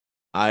narratives.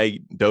 I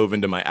dove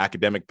into my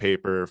academic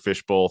paper,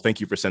 Fishbowl.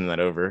 Thank you for sending that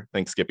over.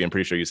 Thanks, Skippy. I'm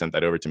pretty sure you sent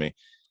that over to me.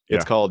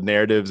 It's called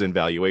Narratives and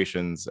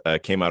Valuations.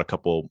 Came out a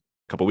couple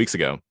weeks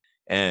ago,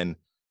 and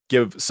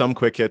give some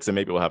quick hits, and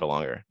maybe we'll have a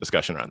longer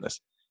discussion around this.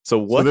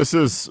 So this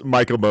is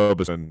Michael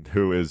Mauboussin,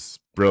 who is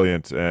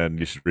brilliant, and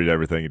you should read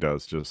everything he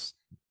does.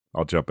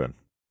 I'll jump in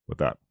with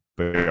that.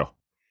 There you go.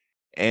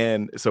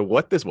 And so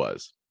what this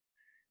was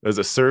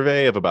a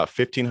survey of about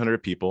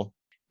 1,500 people,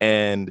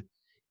 and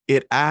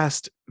it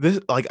asked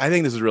this. Like, I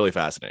think this is really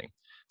fascinating.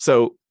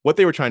 So what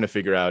they were trying to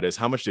figure out is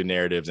how much do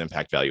narratives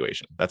impact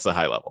valuation? That's the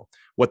high level.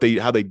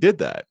 How they did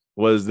that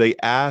was they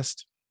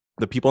asked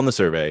the people in the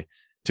survey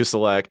to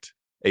select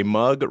a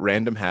mug,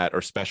 random hat,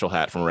 or special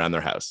hat from around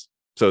their house.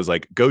 So it's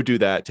like, go do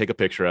that, take a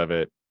picture of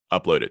it,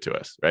 upload it to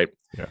us, right?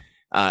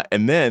 Yeah.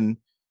 And then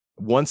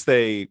once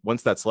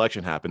that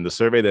selection happened, the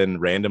survey then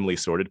randomly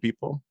sorted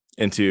people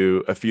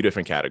into a few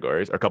different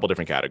categories, or a couple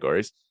different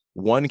categories.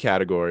 One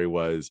category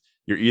was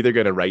you're either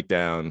going to write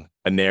down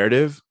a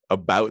narrative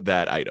about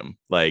that item.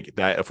 Like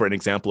that, for an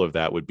example of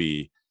that would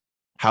be,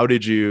 how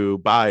did you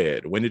buy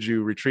it? When did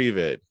you retrieve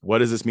it? What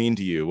does this mean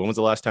to you? When was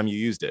the last time you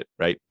used it?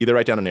 Right? Either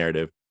write down a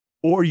narrative,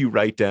 or you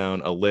write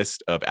down a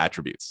list of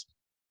attributes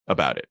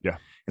about it. Yeah.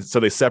 And so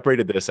they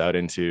separated this out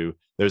into,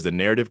 there's the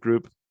narrative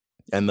group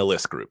and the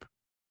list group.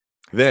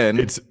 Then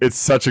it's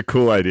such a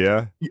cool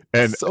idea,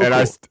 and so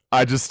cool.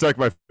 I just stuck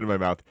my foot in my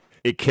mouth.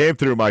 It came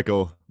through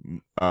Michael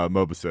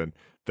Mauboussin.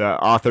 The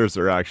authors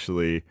are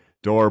actually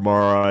Dor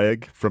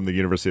Moraig from the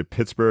University of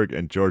Pittsburgh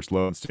and George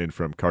Lowenstein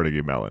from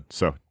Carnegie Mellon.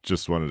 So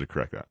just wanted to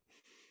correct that.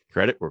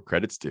 Credit where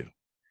credit's due.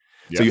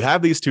 Yeah. So you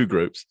have these two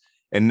groups,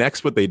 and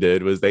next what they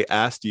did was they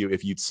asked you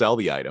if you'd sell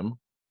the item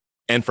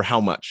and for how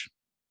much.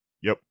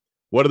 Yep.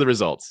 What are the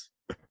results?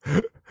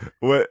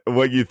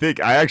 What you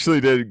think? I actually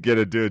did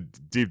do a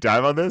deep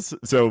dive on this,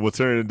 so we'll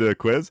turn it into a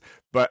quiz.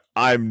 But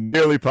I'm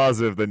nearly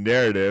positive the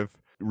narrative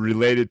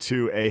related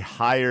to a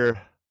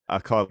higher, I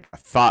call it a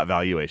thought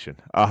valuation,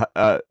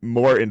 a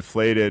more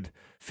inflated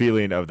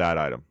feeling of that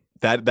item.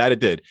 That it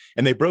did,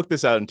 and they broke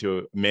this out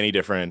into many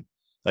different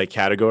like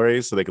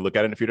categories so they could look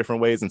at it in a few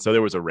different ways. And so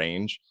there was a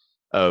range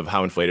of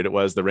how inflated it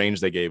was. The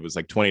range they gave was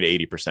like 20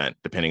 to 80%,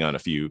 depending on a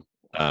few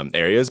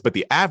areas. But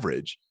the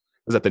average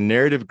was that the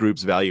narrative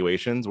group's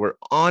valuations were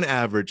on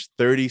average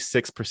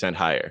 36%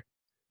 higher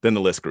than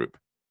the list group.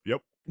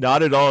 Yep.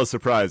 Not at all a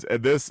surprise.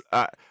 And this,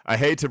 I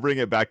hate to bring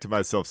it back to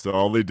myself, so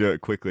I'll only do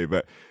it quickly,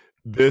 but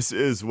this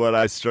is what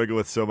I struggle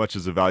with so much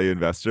as a value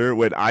investor.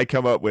 When I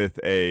come up with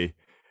a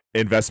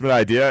investment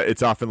idea,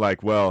 it's often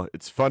like, well,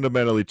 it's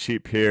fundamentally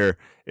cheap here.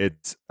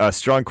 It's a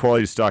strong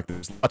quality stock.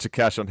 There's lots of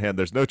cash on hand.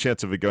 There's no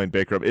chance of it going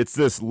bankrupt. It's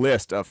this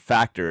list of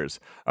factors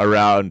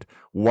around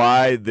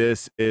why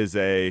this is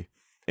a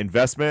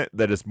investment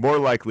that is more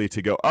likely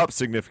to go up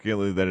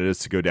significantly than it is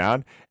to go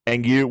down.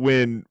 And you,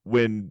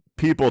 when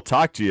people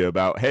talk to you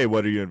about, hey,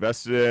 what are you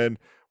invested in?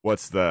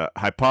 What's the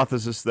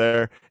hypothesis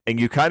there? And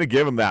you kind of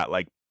give them that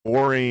like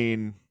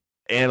boring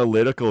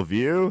analytical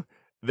view,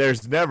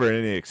 there's never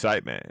any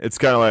excitement. It's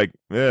kind of like,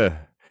 eh.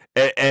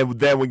 And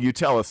then when you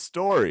tell a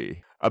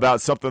story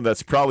about something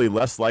that's probably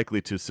less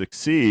likely to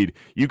succeed,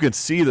 you can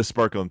see the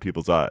sparkle in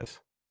people's eyes.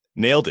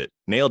 Nailed it.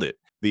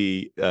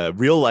 The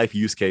real life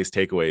use case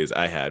takeaways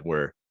I had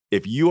were,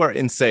 if you are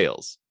in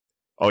sales,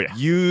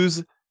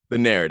 use the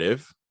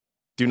narrative.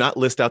 Do not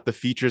list out the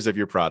features of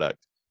your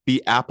product.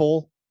 Be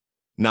Apple,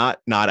 not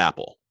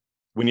Apple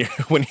when you're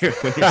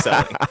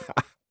selling.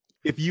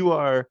 If you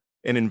are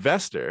an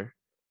investor,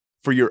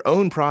 for your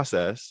own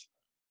process,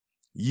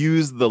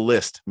 use the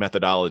list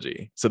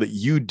methodology so that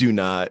you do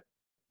not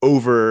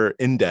over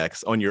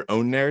index on your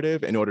own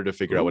narrative in order to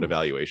figure out what a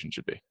valuation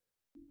should be.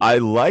 I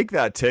like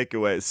that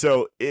takeaway.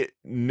 So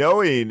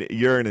knowing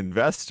you're an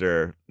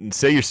investor, and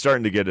say you're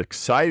starting to get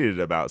excited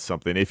about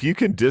something, if you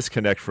can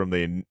disconnect from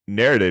the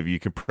narrative, you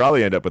can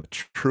probably end up with a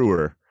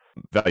truer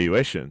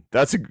valuation.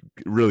 That's a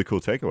really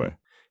cool takeaway.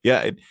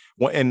 Yeah.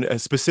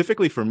 And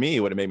specifically for me,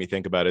 what it made me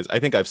think about is, I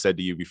think I've said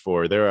to you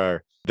before,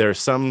 there are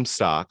some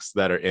stocks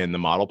that are in the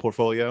model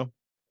portfolio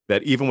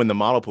that even when the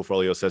model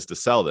portfolio says to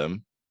sell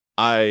them,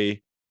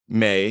 I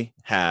may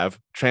have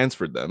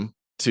transferred them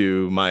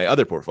to my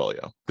other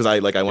portfolio because I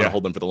want to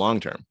hold them for the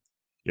long term.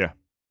 Yeah.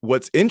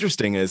 What's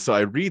interesting is, so I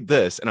read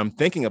this and I'm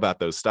thinking about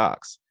those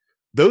stocks.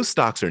 Those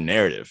stocks are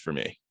narrative for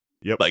me.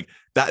 Yep. Like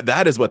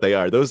that is what they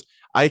are. Those,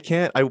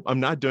 I'm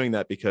not doing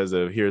that because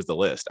of here's the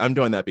list. I'm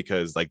doing that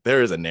because like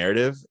there is a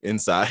narrative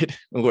inside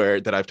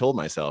that I've told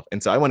myself.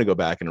 And so I want to go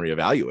back and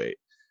reevaluate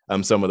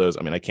some of those.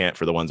 I mean, I can't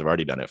for the ones I've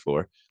already done it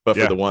for, but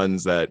for the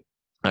ones that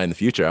in the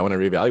future, I want to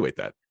reevaluate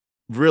that.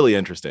 Really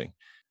interesting.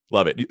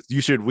 Love it.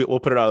 We'll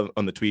put it out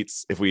on the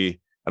tweets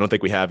I don't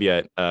think we have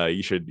yet.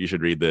 You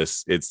should read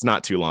this. It's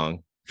not too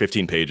long,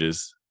 15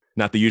 pages,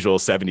 not the usual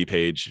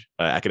 70-page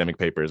academic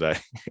papers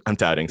I'm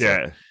touting.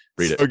 So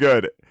read it. So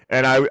good.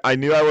 And I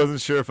knew I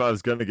wasn't sure if I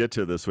was going to get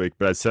to it this week,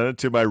 but I sent it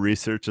to my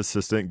research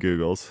assistant,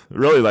 Google's,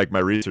 really like my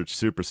research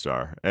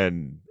superstar.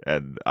 And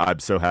I'm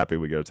so happy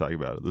we got to talk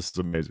about it. This is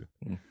amazing.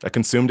 I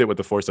consumed it with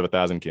the force of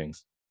 1,000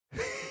 kings.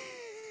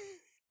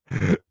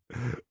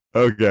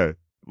 Okay.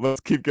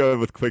 Let's keep going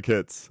with quick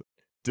hits.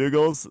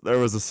 Dougals, there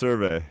was a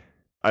survey.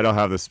 I don't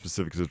have the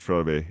specifics in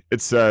front of me. It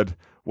said,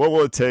 what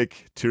will it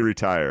take to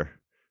retire?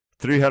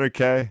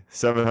 300K,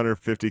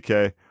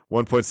 750K,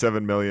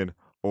 1.7 million,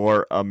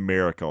 or a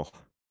miracle?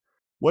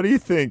 What do you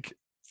think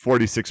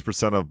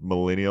 46% of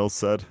millennials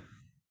said?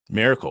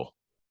 Miracle.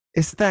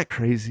 Isn't that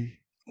crazy?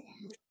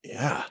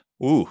 Yeah.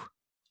 Ooh.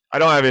 I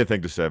don't have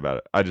anything to say about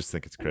it. I just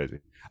think it's crazy.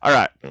 All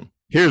right.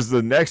 Here's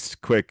the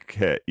next quick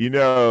hit. You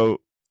know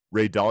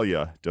Ray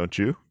Dalio, don't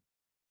you?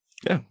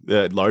 Yeah.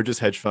 The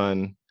largest hedge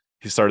fund.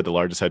 He started the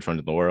largest hedge fund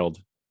in the world,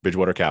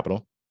 Bridgewater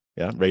Capital.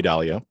 Yeah. Ray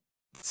Dalio.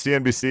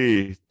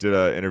 CNBC did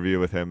an interview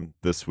with him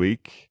this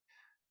week.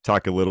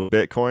 Talk a little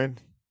Bitcoin.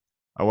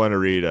 I want to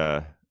read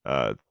a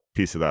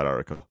piece of that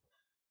article.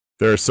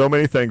 There are so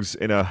many things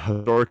in a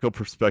historical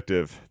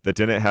perspective that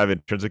didn't have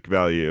intrinsic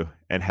value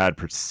and had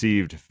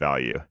perceived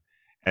value,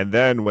 and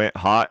then went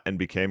hot and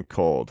became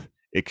cold.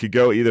 It could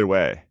go either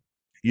way.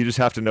 You just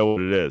have to know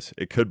what it is.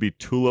 It could be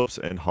tulips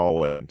in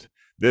Holland.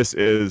 This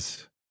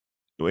is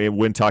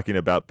when talking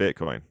about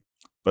Bitcoin.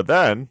 But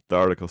then, the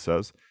article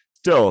says,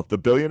 still, the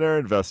billionaire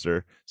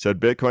investor said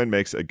Bitcoin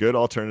makes a good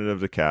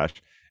alternative to cash,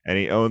 and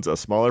he owns a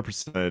smaller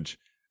percentage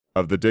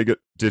of the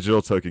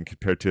digital token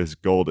compared to his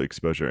gold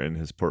exposure in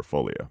his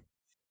portfolio.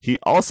 He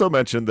also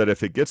mentioned that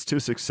if it gets too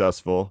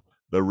successful,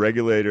 the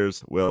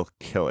regulators will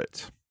kill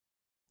it.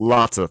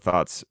 Lots of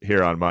thoughts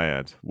here on my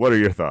end. What are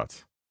your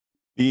thoughts?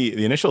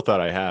 The initial thought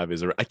I have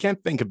is, I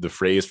can't think of the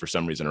phrase for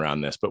some reason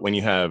around this, but when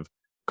you have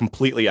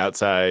completely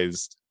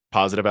outsized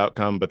positive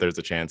outcome, but there's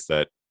a chance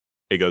that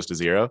it goes to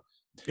zero.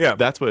 Yeah,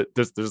 that's what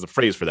there's a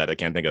phrase for that I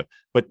can't think of.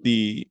 But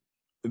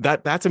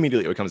that's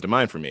immediately what comes to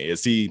mind for me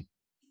is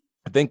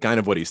I think kind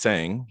of what he's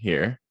saying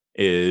here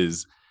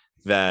is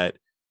that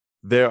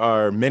there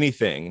are many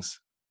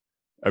things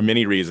or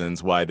many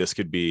reasons why this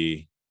could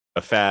be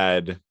a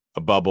fad,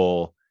 a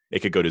bubble. It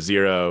could go to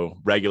zero.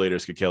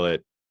 Regulators could kill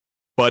it.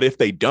 But if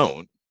they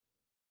don't,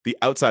 the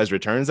outsized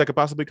returns that could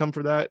possibly come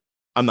for that,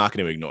 I'm not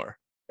going to ignore.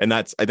 And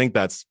I think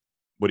that's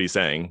what he's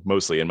saying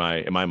mostly in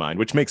my mind,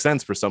 which makes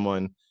sense for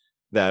someone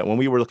that when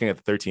we were looking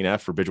at the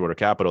 13F for Bridgewater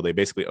Capital, they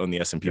basically own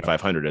the S&P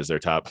 500 as their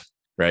top,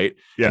 right?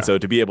 Yeah. And so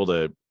to be able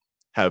to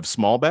have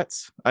small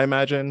bets, I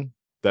imagine,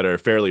 that are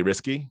fairly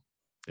risky,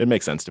 it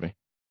makes sense to me.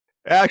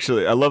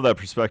 Actually, I love that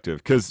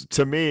perspective because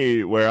to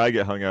me, where I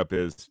get hung up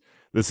is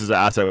this is an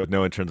asset with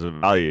no intrinsic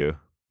value,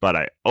 but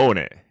I own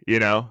it, you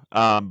know?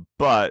 And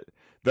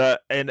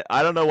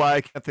I don't know why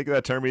I can't think of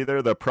that term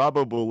either. The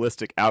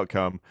probabilistic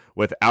outcome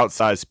with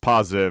outsized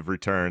positive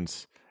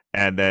returns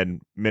and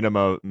then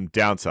minimum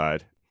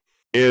downside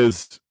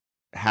is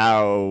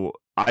how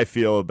I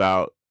feel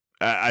about.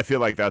 I feel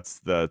like that's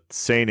the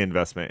sane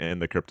investment in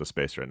the crypto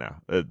space right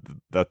now.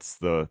 That's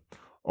the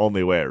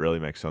only way it really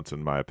makes sense,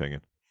 in my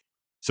opinion.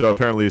 So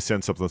apparently he's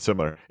saying something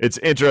similar. It's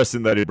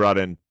interesting that he brought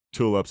in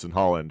tulips in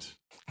Holland.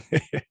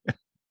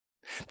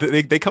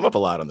 They come up a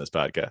lot on this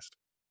podcast.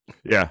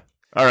 Yeah.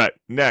 All right.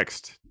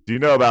 Next, do you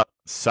know about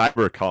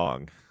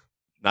CyberKong?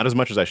 Not as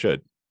much as I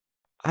should.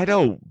 I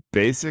know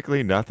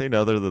basically nothing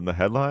other than the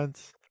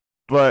headlines,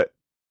 but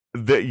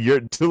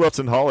your tulips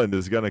in Holland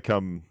is gonna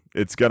come.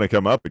 It's gonna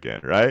come up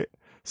again, right?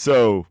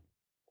 So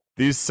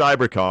these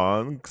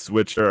CyberKongs,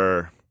 which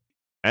are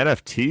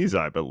NFTs,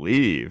 I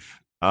believe,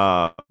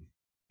 and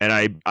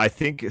I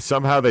think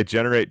somehow they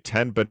generate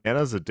 10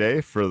 bananas a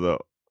day for the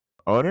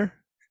owner.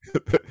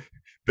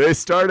 They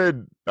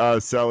started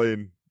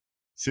selling.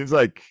 Seems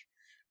like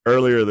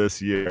earlier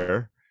this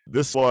year.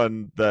 This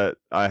one that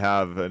I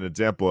have an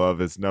example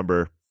of is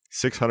number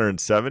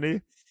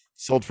 670,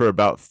 sold for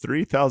about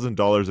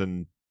 $3,000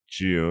 in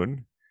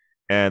June,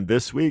 and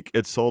this week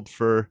it sold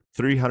for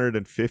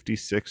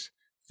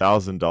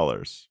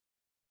 $356,000.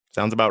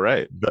 Sounds about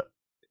right.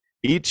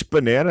 Each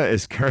banana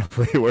is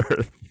currently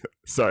worth,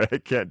 sorry, I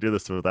can't do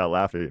this without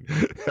laughing,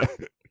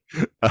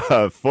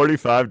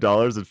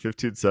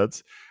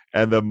 $45.15,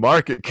 and the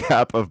market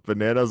cap of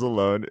bananas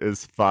alone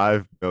is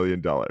 $5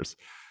 million.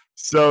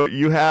 So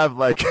you have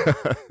like,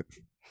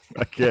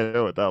 I can't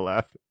do it without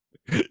laughing.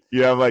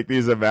 You have like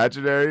these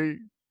imaginary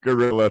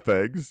gorilla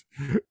things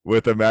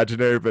with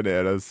imaginary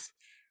bananas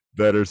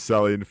that are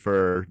selling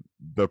for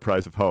the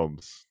price of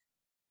homes.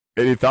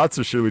 Any thoughts,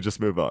 or should we just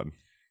move on?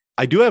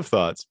 I do have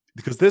thoughts,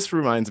 because this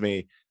reminds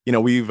me,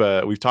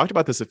 we've talked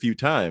about this a few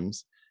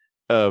times,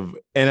 of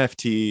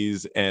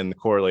NFTs and the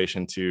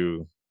correlation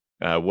to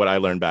what I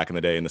learned back in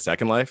the day in the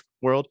Second Life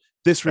world.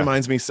 This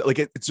reminds me, like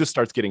it just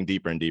starts getting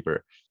deeper and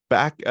deeper.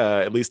 Back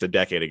at least a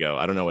decade ago,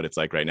 I don't know what it's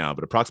like right now,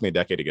 but approximately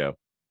a decade ago,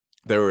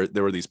 there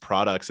were these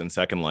products in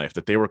Second Life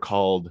that they were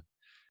called,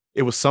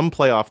 it was some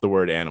play off the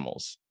word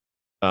animals.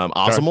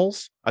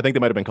 Ozimals. I think they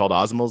might have been called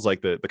Ozimals,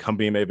 like the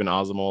company may have been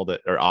Ozimal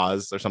or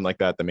Oz or something like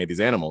that made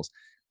these animals.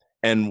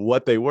 And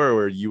what they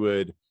were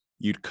you'd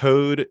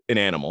code an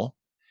animal,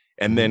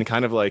 and then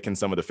kind of like in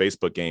some of the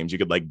Facebook games, you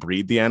could like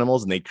breed the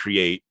animals and they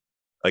create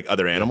like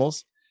other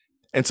animals.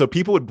 And so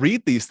people would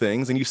breed these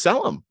things and you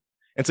sell them.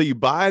 And so you'd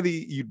buy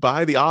the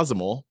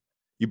Ozimal,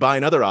 you buy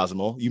another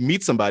Ozimal, you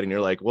meet somebody and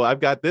you're like, well, I've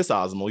got this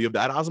Ozimal, you have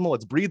that Ozimal,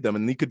 let's breed them.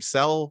 And you could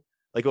sell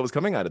like what was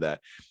coming out of that.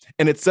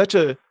 And it's such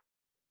a,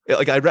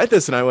 like, I read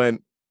this and I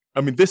went, I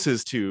mean, this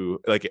is to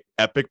like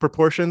epic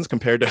proportions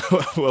compared to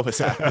what was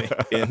happening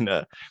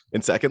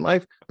in Second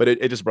Life, but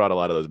it just brought a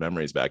lot of those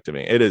memories back to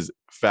me. It is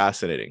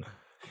fascinating.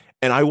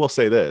 And I will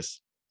say this,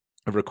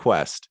 a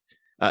request.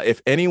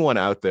 If anyone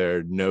out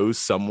there knows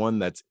someone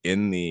that's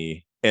in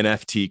the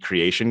NFT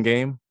creation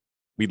game,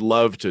 we'd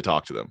love to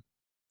talk to them.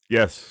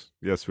 Yes,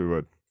 we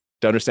would.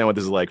 To understand what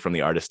this is like from the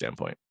artist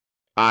standpoint.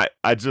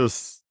 It's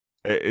just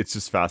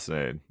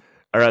fascinating.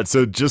 All right,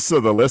 so just so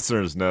the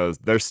listeners know,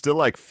 there's still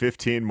like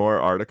 15 more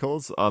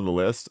articles on the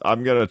list.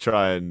 I'm gonna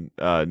try and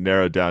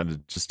narrow it down to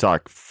just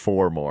talk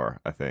 4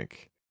 more, I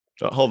think.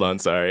 Hold on,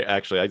 sorry.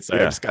 Actually, I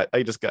just got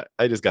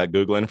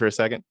Googling for a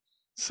second.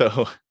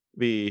 So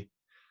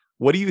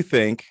what do you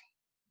think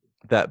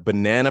that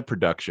banana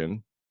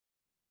production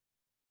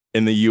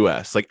in the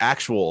US, like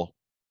actual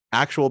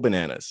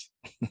bananas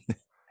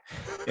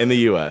in the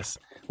US,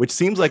 which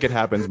seems like it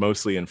happens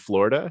mostly in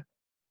Florida,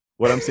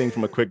 what I'm seeing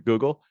from a quick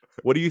Google,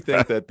 what do you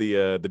think that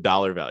the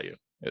dollar value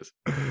is?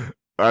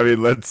 I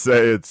mean, let's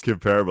say it's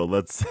comparable.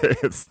 Let's say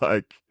it's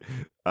like,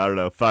 I don't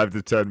know, 5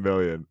 to 10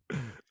 million.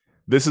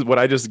 This is what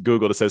I just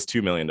Googled. It says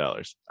 $2 million.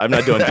 I'm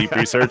not doing deep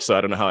research, so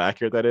I don't know how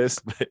accurate that is.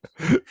 But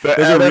those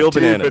are real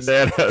bananas.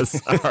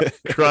 Bananas are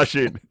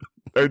crushing.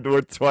 They're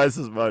worth twice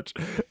as much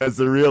as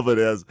the real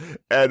bananas.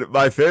 And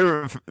my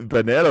favorite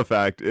banana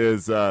fact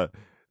is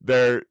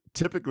they're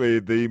typically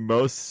the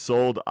most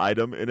sold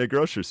item in a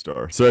grocery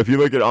store. So if you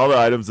look at all the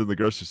items in the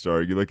grocery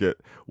store, you look at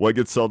what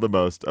gets sold the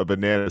most, a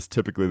banana is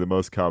typically the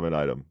most common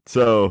item.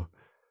 So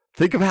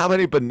think of how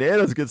many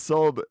bananas get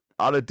sold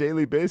on a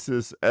daily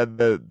basis, and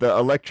the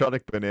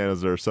electronic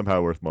bananas are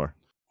somehow worth more.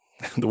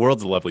 The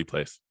world's a lovely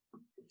place.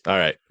 All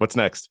right, what's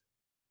next?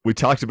 We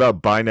talked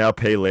about buy now,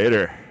 pay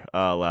later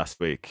last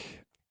week.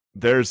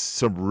 There's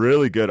some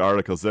really good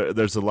articles.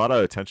 There's a lot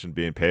of attention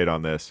being paid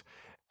on this.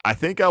 I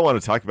think I want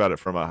to talk about it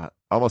from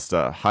almost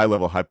a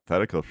high-level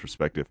hypothetical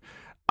perspective.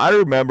 I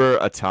remember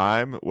a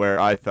time where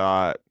I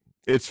thought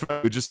it's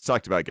funny, we just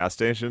talked about gas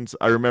stations.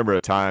 I remember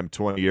a time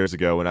 20 years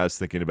ago when I was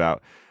thinking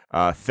about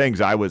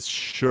things I was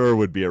sure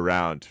would be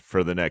around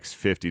for the next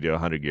 50 to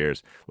 100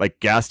 years. Like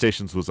gas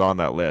stations was on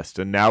that list.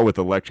 And now with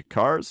electric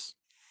cars,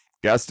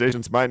 gas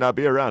stations might not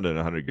be around in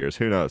 100 years.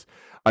 Who knows?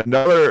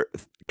 Another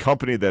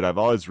company that I've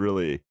always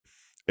really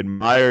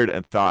admired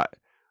and thought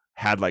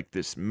had like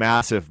this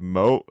massive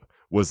moat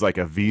was like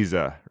a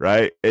Visa,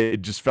 right?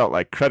 It just felt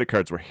like credit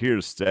cards were here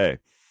to stay.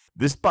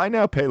 This buy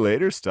now, pay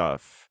later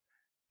stuff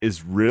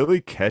is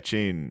really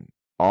catching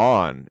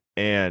on,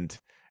 and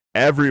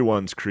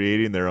everyone's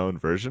creating their own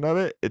version of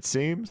it, it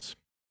seems.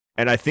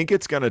 And I think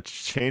it's going to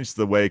change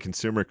the way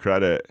consumer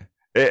credit.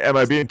 Am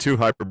I being too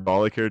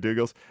hyperbolic here,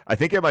 Dougals? I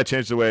think it might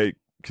change the way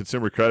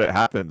consumer credit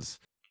happens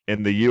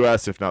in the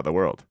US, if not the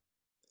world.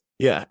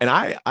 Yeah. And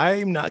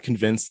I'm not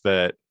convinced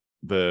that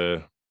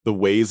the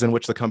ways in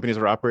which the companies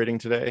are operating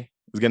today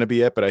is going to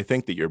be it. But I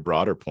think that your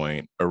broader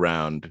point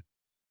around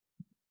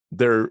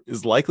there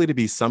is likely to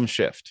be some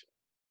shift,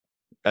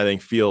 I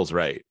think feels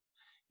right.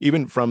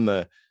 Even from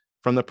the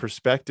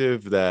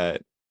perspective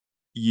that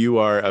you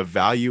are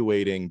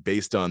evaluating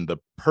based on the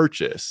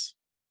purchase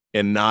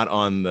and not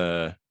on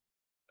the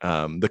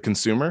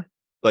consumer,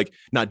 like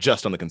not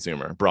just on the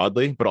consumer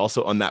broadly, but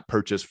also on that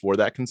purchase for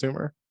that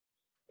consumer.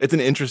 It's an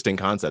interesting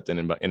concept in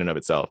and of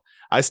itself.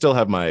 I still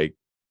have my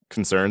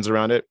concerns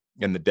around it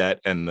and the debt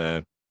and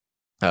the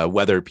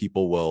whether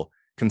people will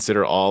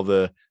consider all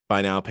the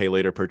buy now, pay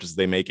later purchases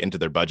they make into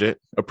their budget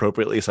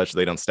appropriately, such that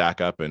they don't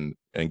stack up and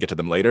get to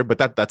them later. But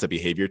that's a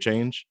behavior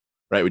change,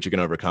 right? Which you can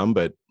overcome.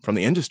 But from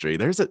the industry,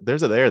 there's a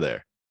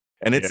there.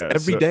 And it's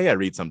every day I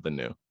read something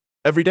new.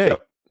 Every day.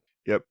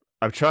 Yep.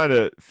 I'm trying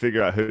to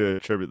figure out who to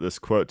attribute this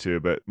quote to,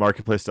 but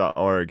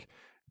marketplace.org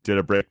did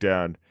a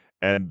breakdown,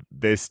 and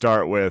they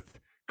start with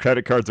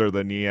credit cards are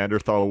the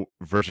Neanderthal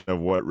version of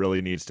what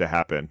really needs to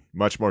happen.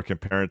 Much more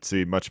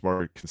concurrency, much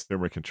more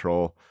consumer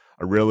control,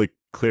 a really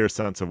clear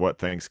sense of what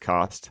things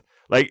cost.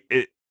 Like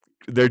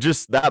they're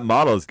just, that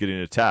model is getting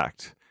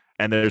attacked,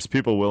 and there's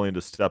people willing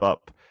to step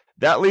up.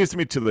 That leads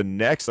me to the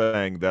next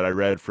thing that I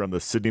read from the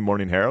Sydney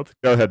Morning Herald.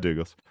 Go ahead,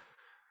 Douglas.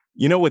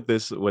 You know what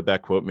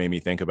that quote made me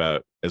think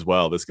about as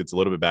well? This gets a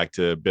little bit back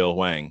to Bill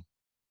Hwang,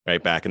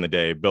 right? Back in the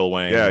day, Bill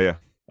Hwang,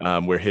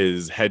 where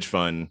his hedge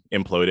fund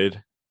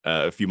imploded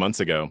a few months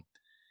ago.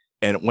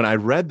 And when I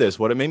read this,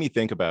 what it made me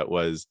think about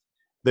was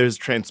there's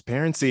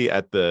transparency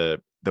at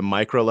the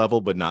micro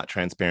level, but not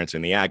transparency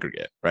in the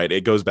aggregate, right?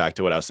 It goes back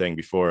to what I was saying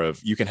before of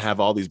you can have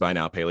all these buy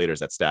now, pay laters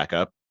that stack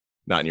up,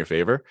 not in your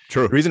favor.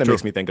 True. The reason it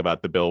makes me think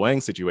about the Bill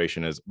Hwang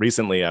situation is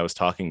recently I was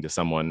talking to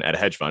someone at a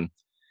hedge fund,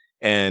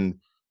 and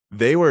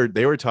they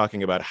were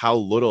talking about how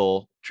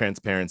little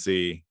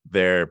transparency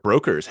their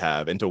brokers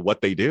have into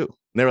what they do.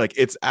 And they were like,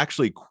 it's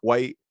actually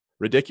quite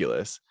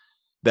ridiculous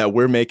that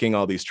we're making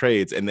all these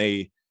trades, and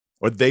they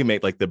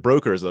make, like, the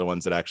brokers are the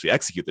ones that actually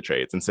execute the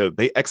trades. And so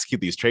they execute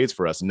these trades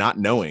for us, not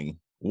knowing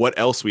what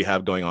else we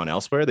have going on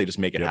elsewhere. They just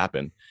make it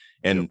happen.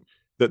 And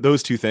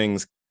those two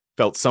things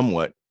felt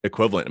somewhat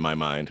equivalent in my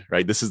mind,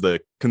 right? This is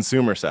the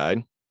consumer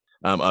side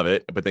of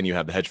it, but then you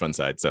have the hedge fund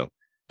side. So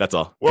that's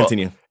all.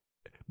 Continue.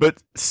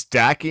 But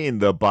stacking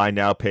the buy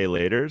now, pay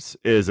laters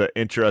is an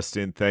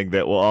interesting thing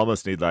that will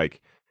almost need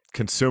like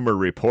consumer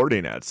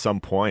reporting at some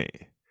point.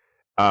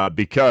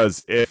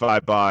 Because if I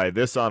buy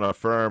this on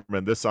Affirm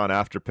and this on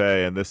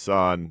Afterpay and this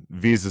on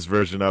Visa's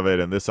version of it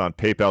and this on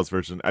PayPal's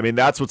version, I mean,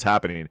 that's what's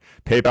happening.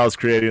 PayPal's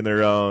creating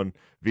their own,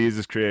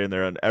 Visa's creating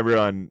their own.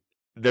 Everyone,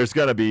 there's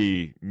going to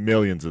be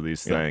millions of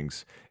these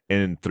things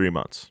in 3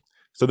 months.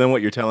 So then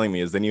what you're telling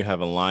me is then you have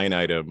a line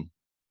item,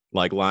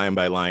 like line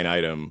by line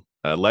item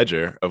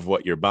ledger of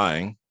what you're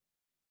buying,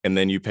 and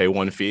then you pay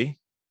one fee.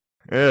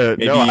 No,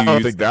 I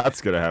don't think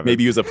that's going to happen.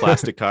 Maybe use a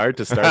plastic card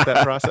to start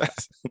that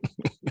process.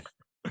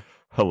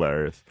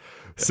 Hilarious.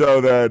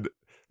 So then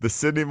the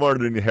Sydney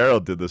Morning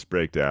Herald did this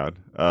breakdown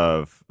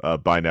of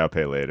buy now,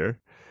 pay later.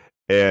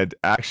 And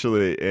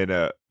actually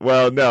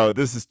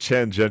this is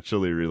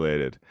tangentially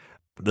related.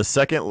 The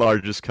second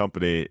largest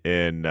company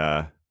in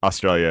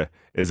Australia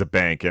is a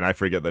bank, and I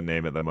forget the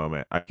name at the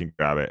moment. I can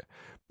grab it.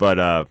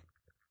 But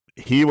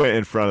he went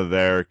in front of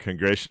their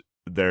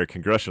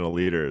congressional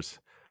leaders,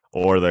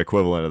 or the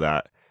equivalent of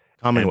that.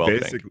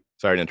 Commonwealth Bank.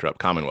 Sorry to interrupt.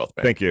 Commonwealth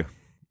Bank. Thank you.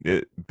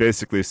 It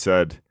basically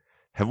said,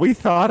 have we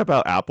thought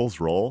about Apple's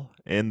role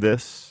in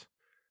this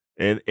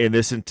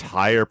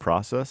entire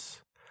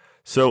process?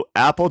 So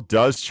Apple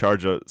does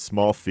charge a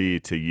small fee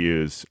to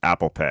use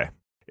Apple Pay.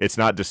 It's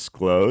not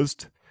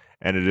disclosed,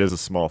 and it is a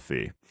small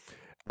fee.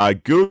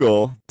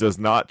 Google does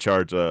not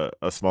charge a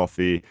small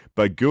fee,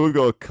 but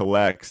Google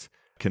collects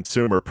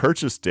consumer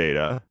purchase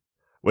data,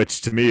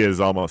 which to me is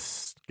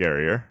almost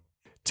scarier,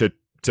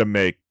 to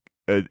make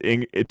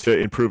to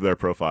improve their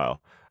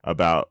profile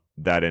about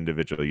that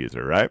individual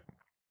user, right?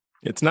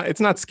 It's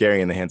not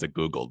scary in the hands of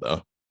Google,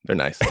 though. They're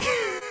nice.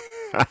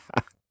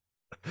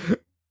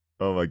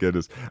 Oh my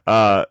goodness.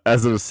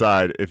 As an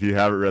aside, if you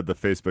haven't read the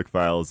Facebook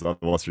files on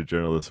the Wall Street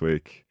Journal this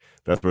week,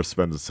 that's worth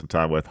spending some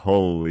time with.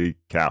 Holy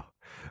cow.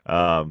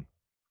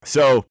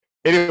 So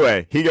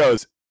anyway, he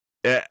goes,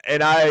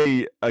 And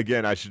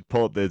I should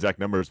pull up the exact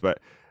numbers, but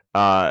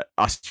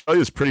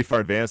Australia is pretty far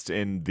advanced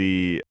in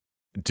the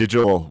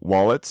digital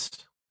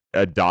wallets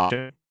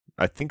adoption.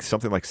 I think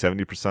something like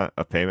 70%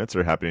 of payments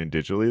are happening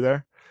digitally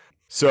there.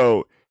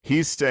 So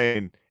he's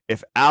saying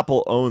if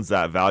Apple owns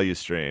that value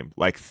stream,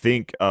 like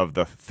think of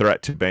the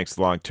threat to banks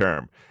long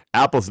term.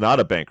 Apple's not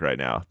a bank right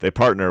now. They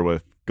partner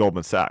with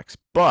Goldman Sachs.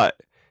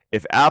 But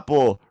if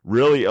Apple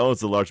really owns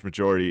the large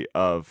majority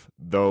of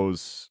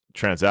those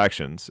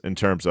transactions in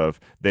terms of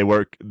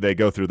they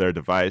go through their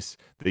device,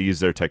 they use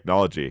their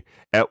technology,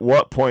 at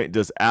what point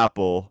does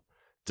Apple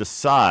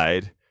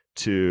decide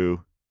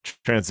to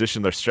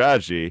transition their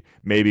strategy,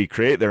 maybe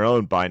create their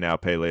own buy now,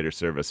 pay later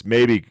service,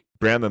 maybe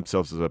brand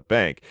themselves as a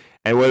bank?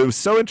 And what was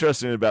so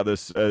interesting about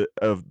this,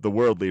 of the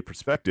worldly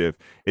perspective,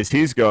 is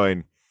he's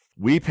going,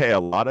 we pay a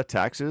lot of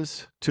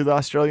taxes to the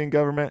Australian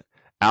government.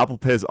 Apple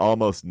pays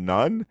almost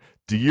none.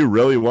 Do you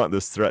really want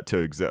this threat to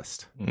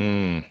exist?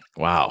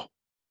 Wow.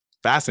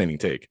 Fascinating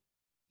take.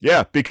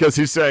 Yeah, because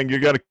he's saying you're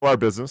going to kill our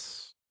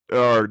business,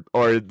 or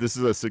this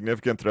is a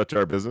significant threat to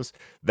our business.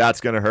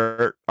 That's going to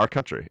hurt our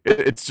country.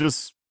 It's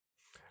just,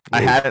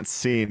 I hadn't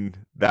seen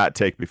that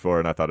take before,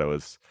 and I thought it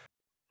was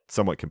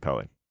somewhat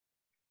compelling.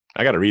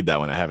 I got to read that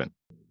one. I haven't.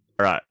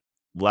 All right.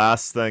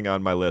 Last thing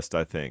on my list,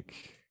 I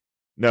think.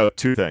 No,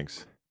 two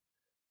things.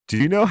 Do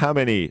you know how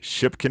many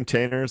ship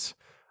containers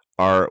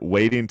are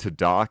waiting to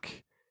dock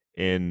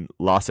in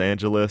Los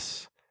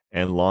Angeles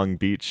and Long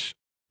Beach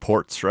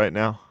ports right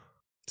now?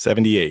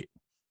 78.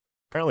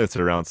 Apparently it's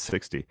at around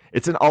 60.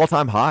 It's an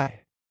all-time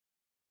high.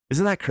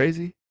 Isn't that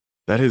crazy?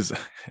 That's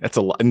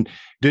a lot. And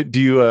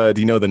do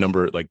you know the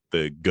number, like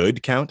the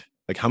good count?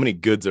 Like how many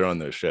goods are on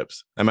those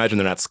ships? I imagine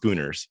they're not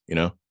schooners, you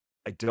know?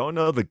 I don't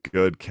know the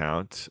good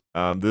count.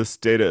 This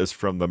data is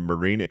from the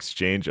Marine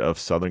Exchange of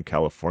Southern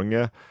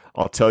California.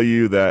 I'll tell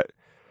you that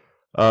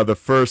the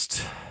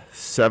first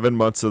 7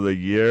 months of the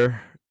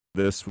year,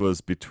 this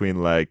was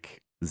between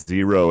like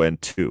 0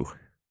 and 2.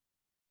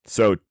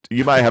 So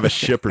you might have a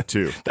ship or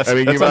two. That's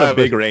not a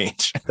big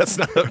range. That's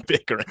not a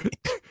big range.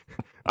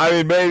 I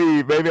mean,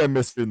 maybe I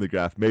missed it in the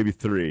graph. Maybe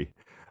 3.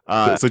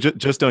 So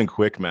just doing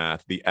quick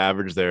math, the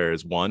average there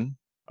is 1.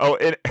 Oh,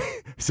 and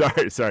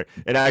sorry.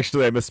 And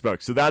actually, I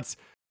misspoke. So that's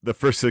the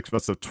first 6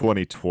 months of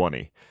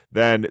 2020.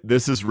 Then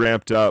this is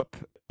ramped up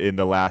in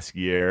the last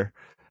year.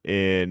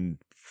 In,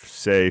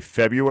 say,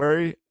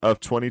 February of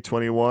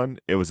 2021,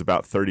 it was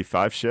about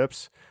 35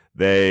 ships.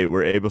 They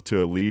were able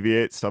to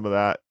alleviate some of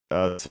that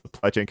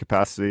supply chain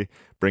capacity,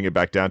 bring it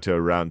back down to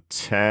around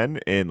 10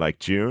 in like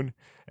June.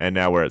 And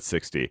now we're at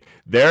 60.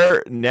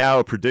 They're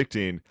now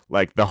predicting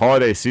like the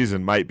holiday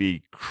season might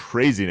be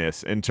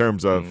craziness in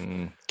terms of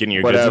getting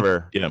your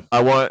whatever. Yeah,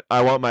 I want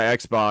my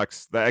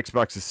Xbox. The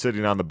Xbox is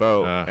sitting on the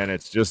boat and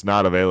it's just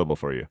not available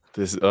for you.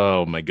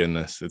 Oh my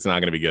goodness, it's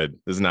not going to be good.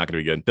 This is not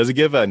going to be good. Does it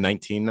give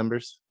 2019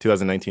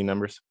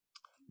 numbers?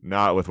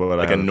 Not with what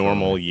like a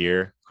normal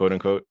year, quote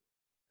unquote.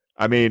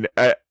 I mean,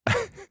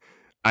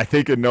 I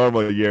think a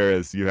normal year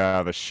is you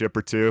have a ship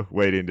or two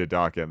waiting to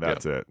dock in.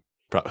 That's it.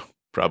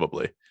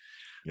 Probably.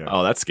 Yeah.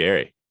 Oh, that's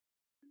scary.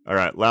 All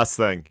right. Last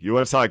thing. You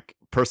want to talk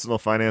personal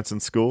finance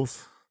in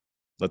schools?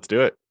 Let's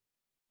do it.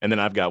 And then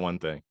I've got one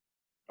thing.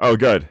 Oh,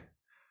 good.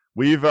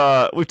 We've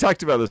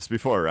talked about this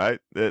before, right?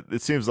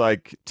 It seems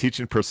like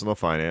teaching personal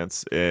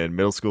finance in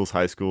middle schools,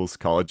 high schools,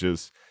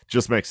 colleges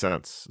just makes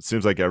sense. It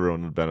seems like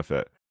everyone would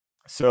benefit.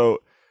 So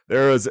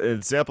there was an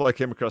example I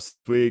came across this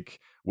week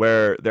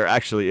where there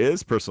actually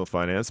is personal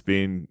finance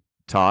being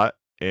taught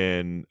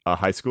in a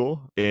high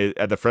school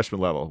at the freshman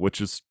level,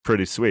 which is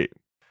pretty sweet.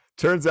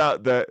 Turns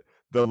out that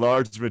the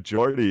large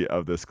majority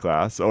of this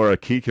class, or a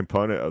key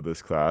component of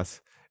this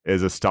class,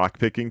 is a stock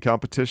picking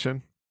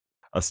competition.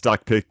 A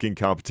stock picking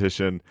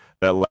competition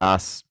that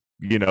lasts,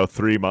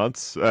 3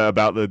 months,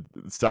 about the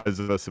size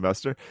of a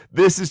semester.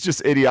 This is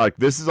just idiotic.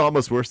 This is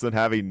almost worse than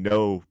having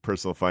no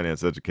personal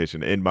finance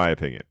education, in my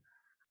opinion.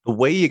 The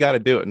way you got to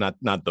do it,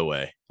 not the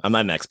way. I'm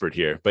not an expert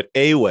here, but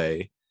a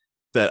way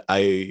that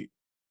I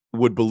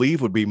would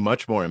believe would be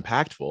much more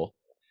impactful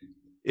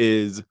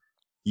is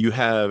you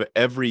have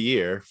every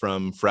year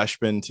from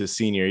freshman to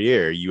senior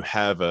year, you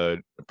have a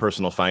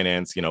personal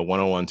finance,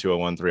 101,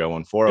 201,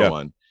 301,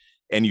 401,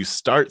 and you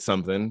start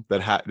something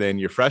that then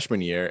your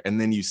freshman year,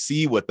 and then you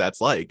see what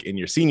that's like in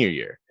your senior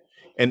year.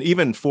 And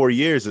even 4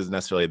 years isn't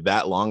necessarily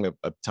that long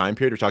a time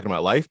period. We're talking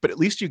about life, but at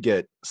least you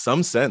get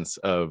some sense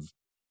of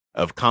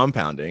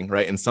compounding,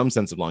 right? And some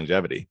sense of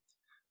longevity.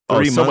 3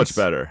 months, so much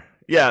better.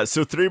 Yeah.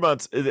 So 3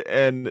 months.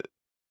 And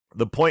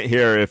the point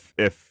here,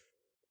 if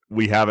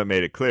we haven't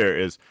made it clear,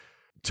 is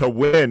to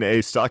win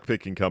a stock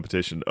picking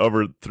competition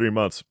over 3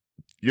 months,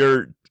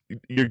 you're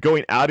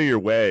going out of your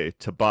way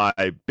to buy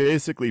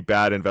basically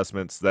bad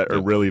investments that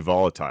are really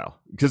volatile,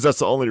 because that's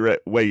the only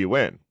way you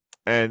win.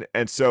 And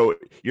so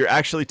you're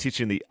actually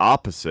teaching the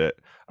opposite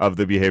of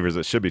the behaviors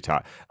that should be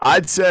taught.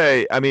 I'd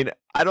say,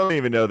 I don't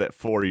even know that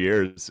 4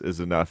 years is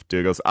enough,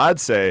 Douglas.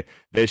 I'd say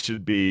they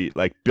should be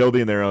like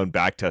building their own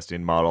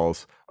backtesting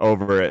models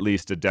over at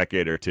least a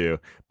decade or two.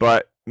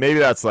 But maybe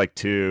that's like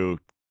too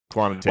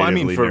quantitatively Well, I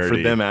mean, for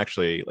nerdy. them,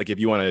 actually, like if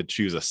you want to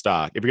choose a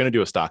stock, if you're going to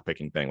do a stock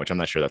picking thing, which I'm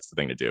not sure that's the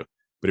thing to do,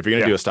 but if you're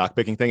going to do a stock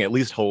picking thing, at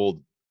least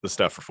hold the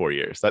stuff for 4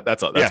 years.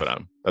 That's all. That's what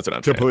I'm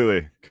saying.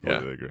 Completely Yeah.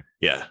 agree.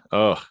 Yeah.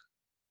 Oh,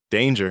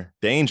 danger.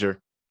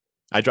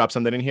 I dropped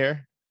something in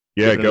here.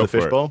 Yeah, go the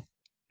for fishbowl.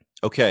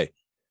 Okay.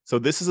 So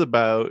this is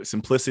about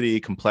simplicity,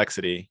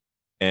 complexity,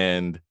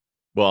 and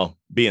well,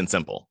 being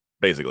simple,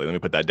 basically. Let me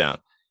put that down.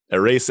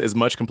 Erase as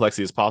much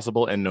complexity as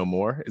possible and no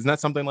more. Isn't that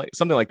something like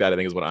that? I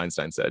think is what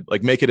Einstein said.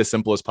 Like make it as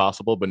simple as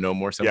possible, but no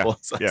more simple.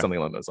 Something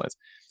along those lines.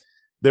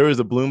 There was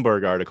a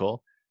Bloomberg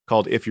article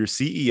called "If Your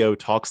CEO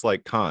Talks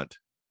Like Kant,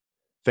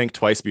 Think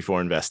Twice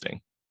Before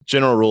Investing."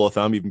 General rule of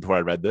thumb, even before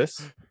I read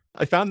this.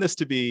 I found this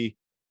to be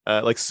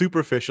like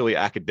superficially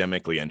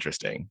academically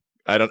interesting.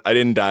 I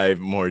didn't dive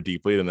more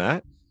deeply than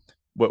that.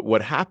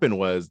 What happened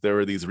was there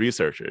were these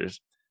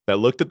researchers that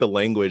looked at the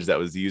language that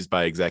was used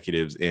by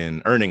executives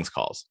in earnings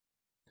calls.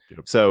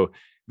 Yep. So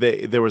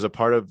there was a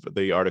part of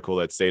the article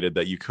that stated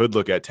that you could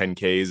look at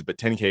 10Ks, but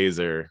 10Ks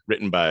are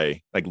written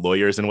by like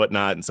lawyers and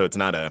whatnot, and so it's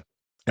not a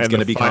it's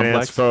going to be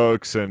complex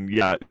folks, and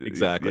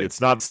exactly,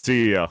 it's not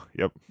CEO.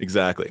 Yep,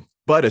 exactly.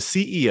 But a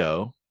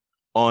CEO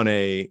on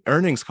a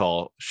earnings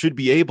call should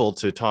be able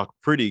to talk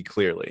pretty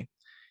clearly.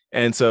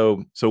 And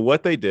so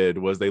what they did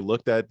was they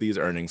looked at these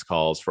earnings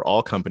calls for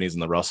all companies in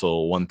the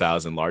Russell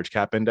 1000 large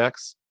cap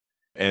index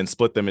and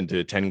split them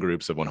into 10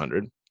 groups of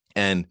 100.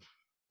 And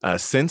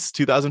since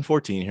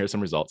 2014, here's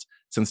some results.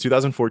 Since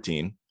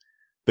 2014,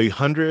 the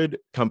 100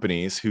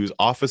 companies whose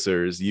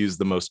officers use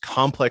the most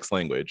complex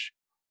language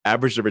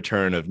averaged a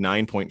return of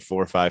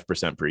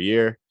 9.45% per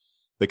year.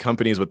 The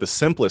companies with the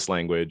simplest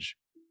language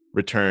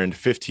returned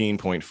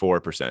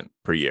 15.4%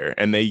 per year.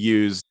 And they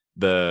used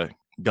the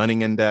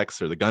Gunning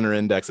Index or the Gunner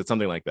Index. It's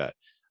something like that.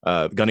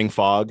 Gunning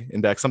Fog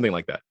Index, something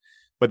like that.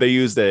 But they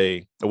used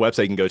a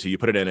website you can go to. You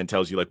put it in and it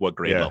tells you like what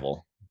grade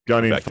level.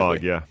 Gunning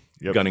Fog, yeah.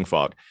 Yep. Gunning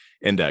Fog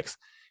Index.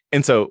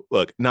 And so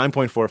look,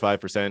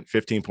 9.45%,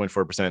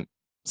 15.4%,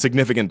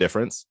 significant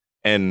difference.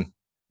 And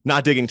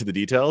not digging to the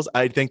details,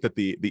 I think that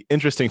the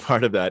interesting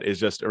part of that is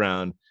just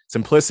around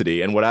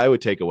simplicity. And what I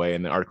would take away,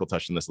 and the article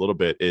touched on this a little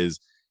bit, is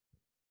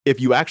if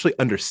you actually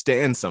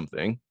understand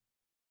something,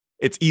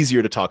 it's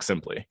easier to talk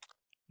simply.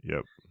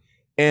 Yep.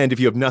 And if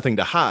you have nothing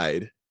to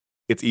hide,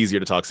 it's easier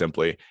to talk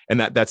simply. And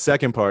that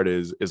second part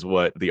is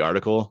what the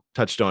article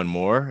touched on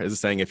more, is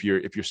saying if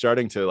you're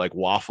starting to like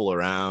waffle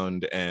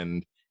around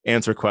and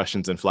answer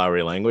questions in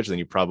flowery language, then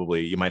you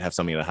might have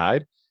something to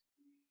hide.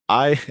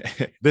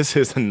 This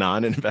is a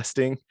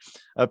non-investing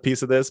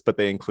piece of this, but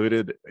they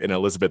included an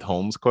Elizabeth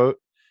Holmes quote,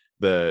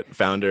 the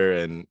founder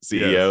and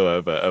CEO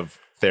of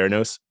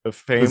Theranos of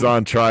fame. Who's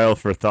on trial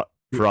for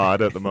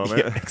fraud at the moment.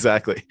 Yeah,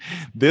 exactly.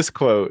 This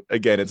quote,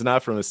 again, it's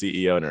not from a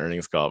CEO in an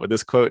earnings call, but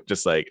this quote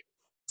just like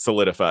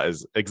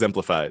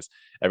exemplifies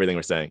everything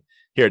we're saying.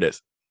 Here it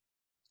is.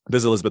 This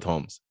is Elizabeth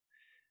Holmes.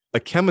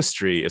 A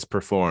chemistry is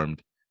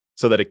performed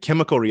so that a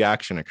chemical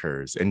reaction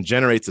occurs and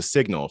generates a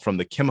signal from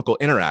the chemical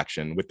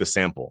interaction with the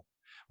sample,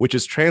 which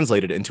is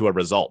translated into a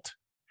result,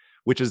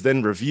 which is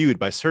then reviewed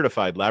by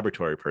certified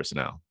laboratory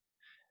personnel.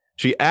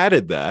 She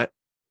added that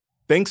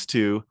thanks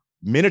to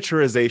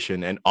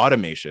miniaturization and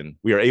automation,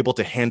 we are able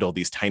to handle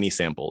these tiny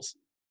samples.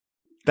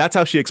 That's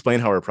how she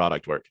explained how her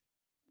product worked.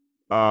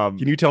 Can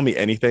you tell me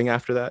anything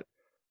after that?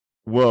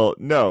 Well,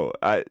 no,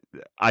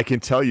 I can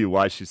tell you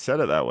why she said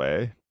it that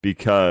way,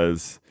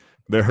 because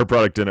her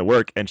product didn't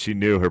work, and she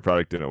knew her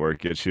product didn't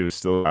work, yet she was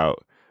still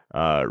out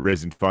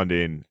raising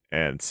funding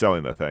and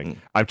selling the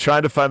thing. I'm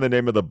trying to find the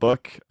name of the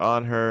book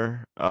on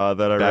her that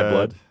I read. Bad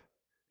Blood?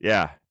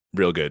 Yeah.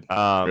 Real good.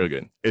 Real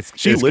good.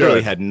 She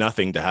literally had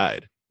nothing to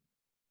hide.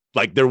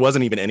 Like there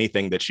wasn't even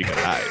anything that she could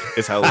hide.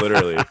 Is how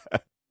literally.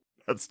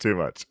 That's too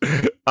much.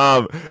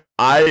 I'll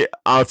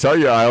tell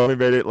you, I only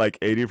made it like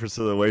 80%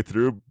 of the way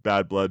through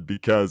Bad Blood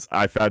because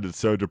I found it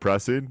so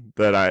depressing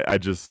that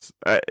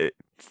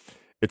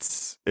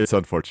it's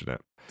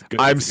unfortunate.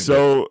 I'm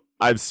so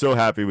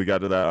happy we got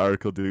to that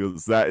article, dude.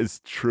 That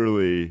is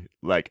truly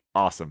like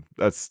awesome.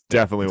 That's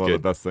definitely one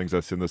of the best things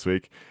I've seen this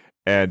week.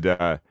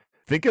 And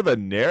think of the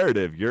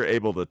narrative you're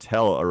able to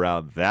tell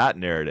around that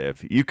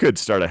narrative. You could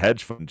start a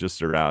hedge fund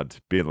just around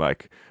being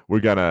like, we're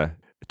gonna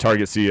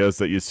target CEOs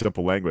that use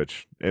simple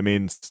language. It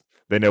means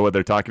they know what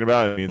they're talking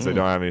about. It means they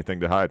don't have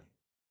anything to hide.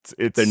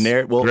 It's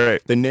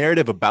great. The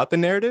narrative about the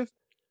narrative.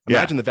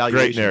 Imagine the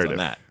valuations on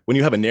that. When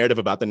you have a narrative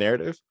about the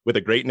narrative with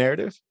a great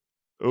narrative,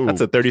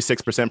 that's a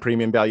 36%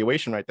 premium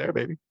valuation right there,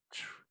 baby.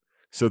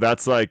 So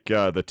that's like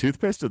the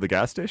toothpaste at the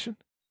gas station?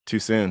 Too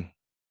soon.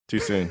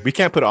 We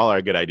can't put all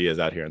our good ideas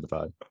out here in the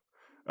pod.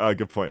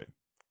 Good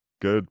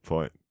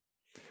point.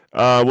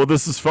 Well,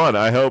 this is fun.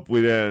 I hope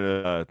we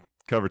didn't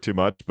cover too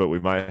much, but we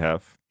might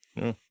have.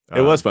 It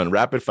was fun.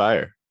 Rapid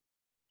fire.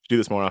 Do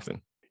this more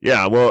often.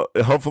 Yeah, well,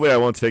 hopefully I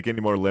won't take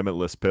any more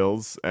limitless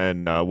pills,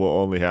 and we'll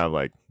only have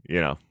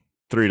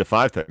 3 to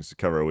 5 things to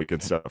cover a week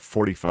instead of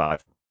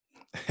 45.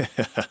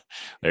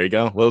 There you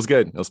go. Well, it was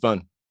good. It was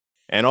fun.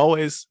 And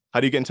always,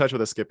 how do you get in touch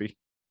with us, Skippy?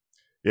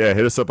 Yeah,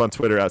 hit us up on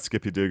Twitter at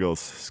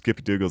SkippyDougals,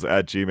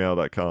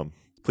 skippydougals@gmail.com.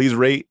 Please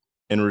rate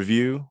and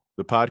review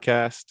the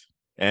podcast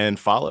and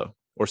follow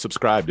or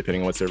subscribe,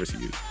 depending on what service you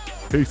use.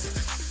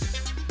 Peace.